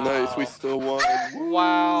great. Nice, we still won.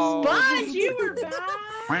 Wow. Sponge, you were back!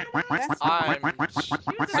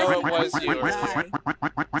 So it was you earlier.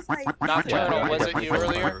 Nocturnal, was it you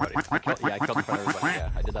earlier? Yeah, I killed in front of everybody. Yeah,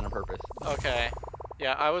 I did that on purpose. Okay.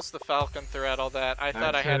 Yeah, I was the Falcon throughout all that. I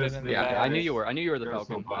thought I had it in the Yeah, bag. I knew you were. I knew you were the You're so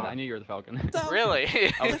Falcon. bad. I knew you were the Falcon. Really?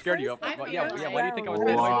 I was scared of you. I Well, feel yeah, like- why do you think I was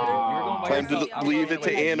staying away from you? You were going by Time yourself. to leave it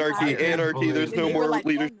to anarchy. Anarchy. There's no You were more like,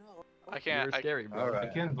 leaders. I You can't. were scary, bro. Alright.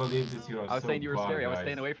 I can't believe this. You're I was so saying you were bad, scary. I was guys.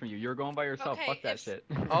 staying away from you. You were going by yourself. Okay, Fuck that if- shit.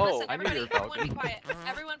 Oh. Listen, I knew you were everybody be Falcon. quiet.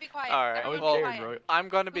 Everyone be quiet. All right. I was Everyone be Well, scared, quiet. bro. I'm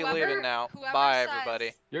going to be Whoever- leaving now. whoever Bye, says-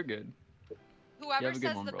 everybody. You're good. Whoever have a good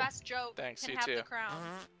says one, the bro. best joke Thanks, can you have too. the crown.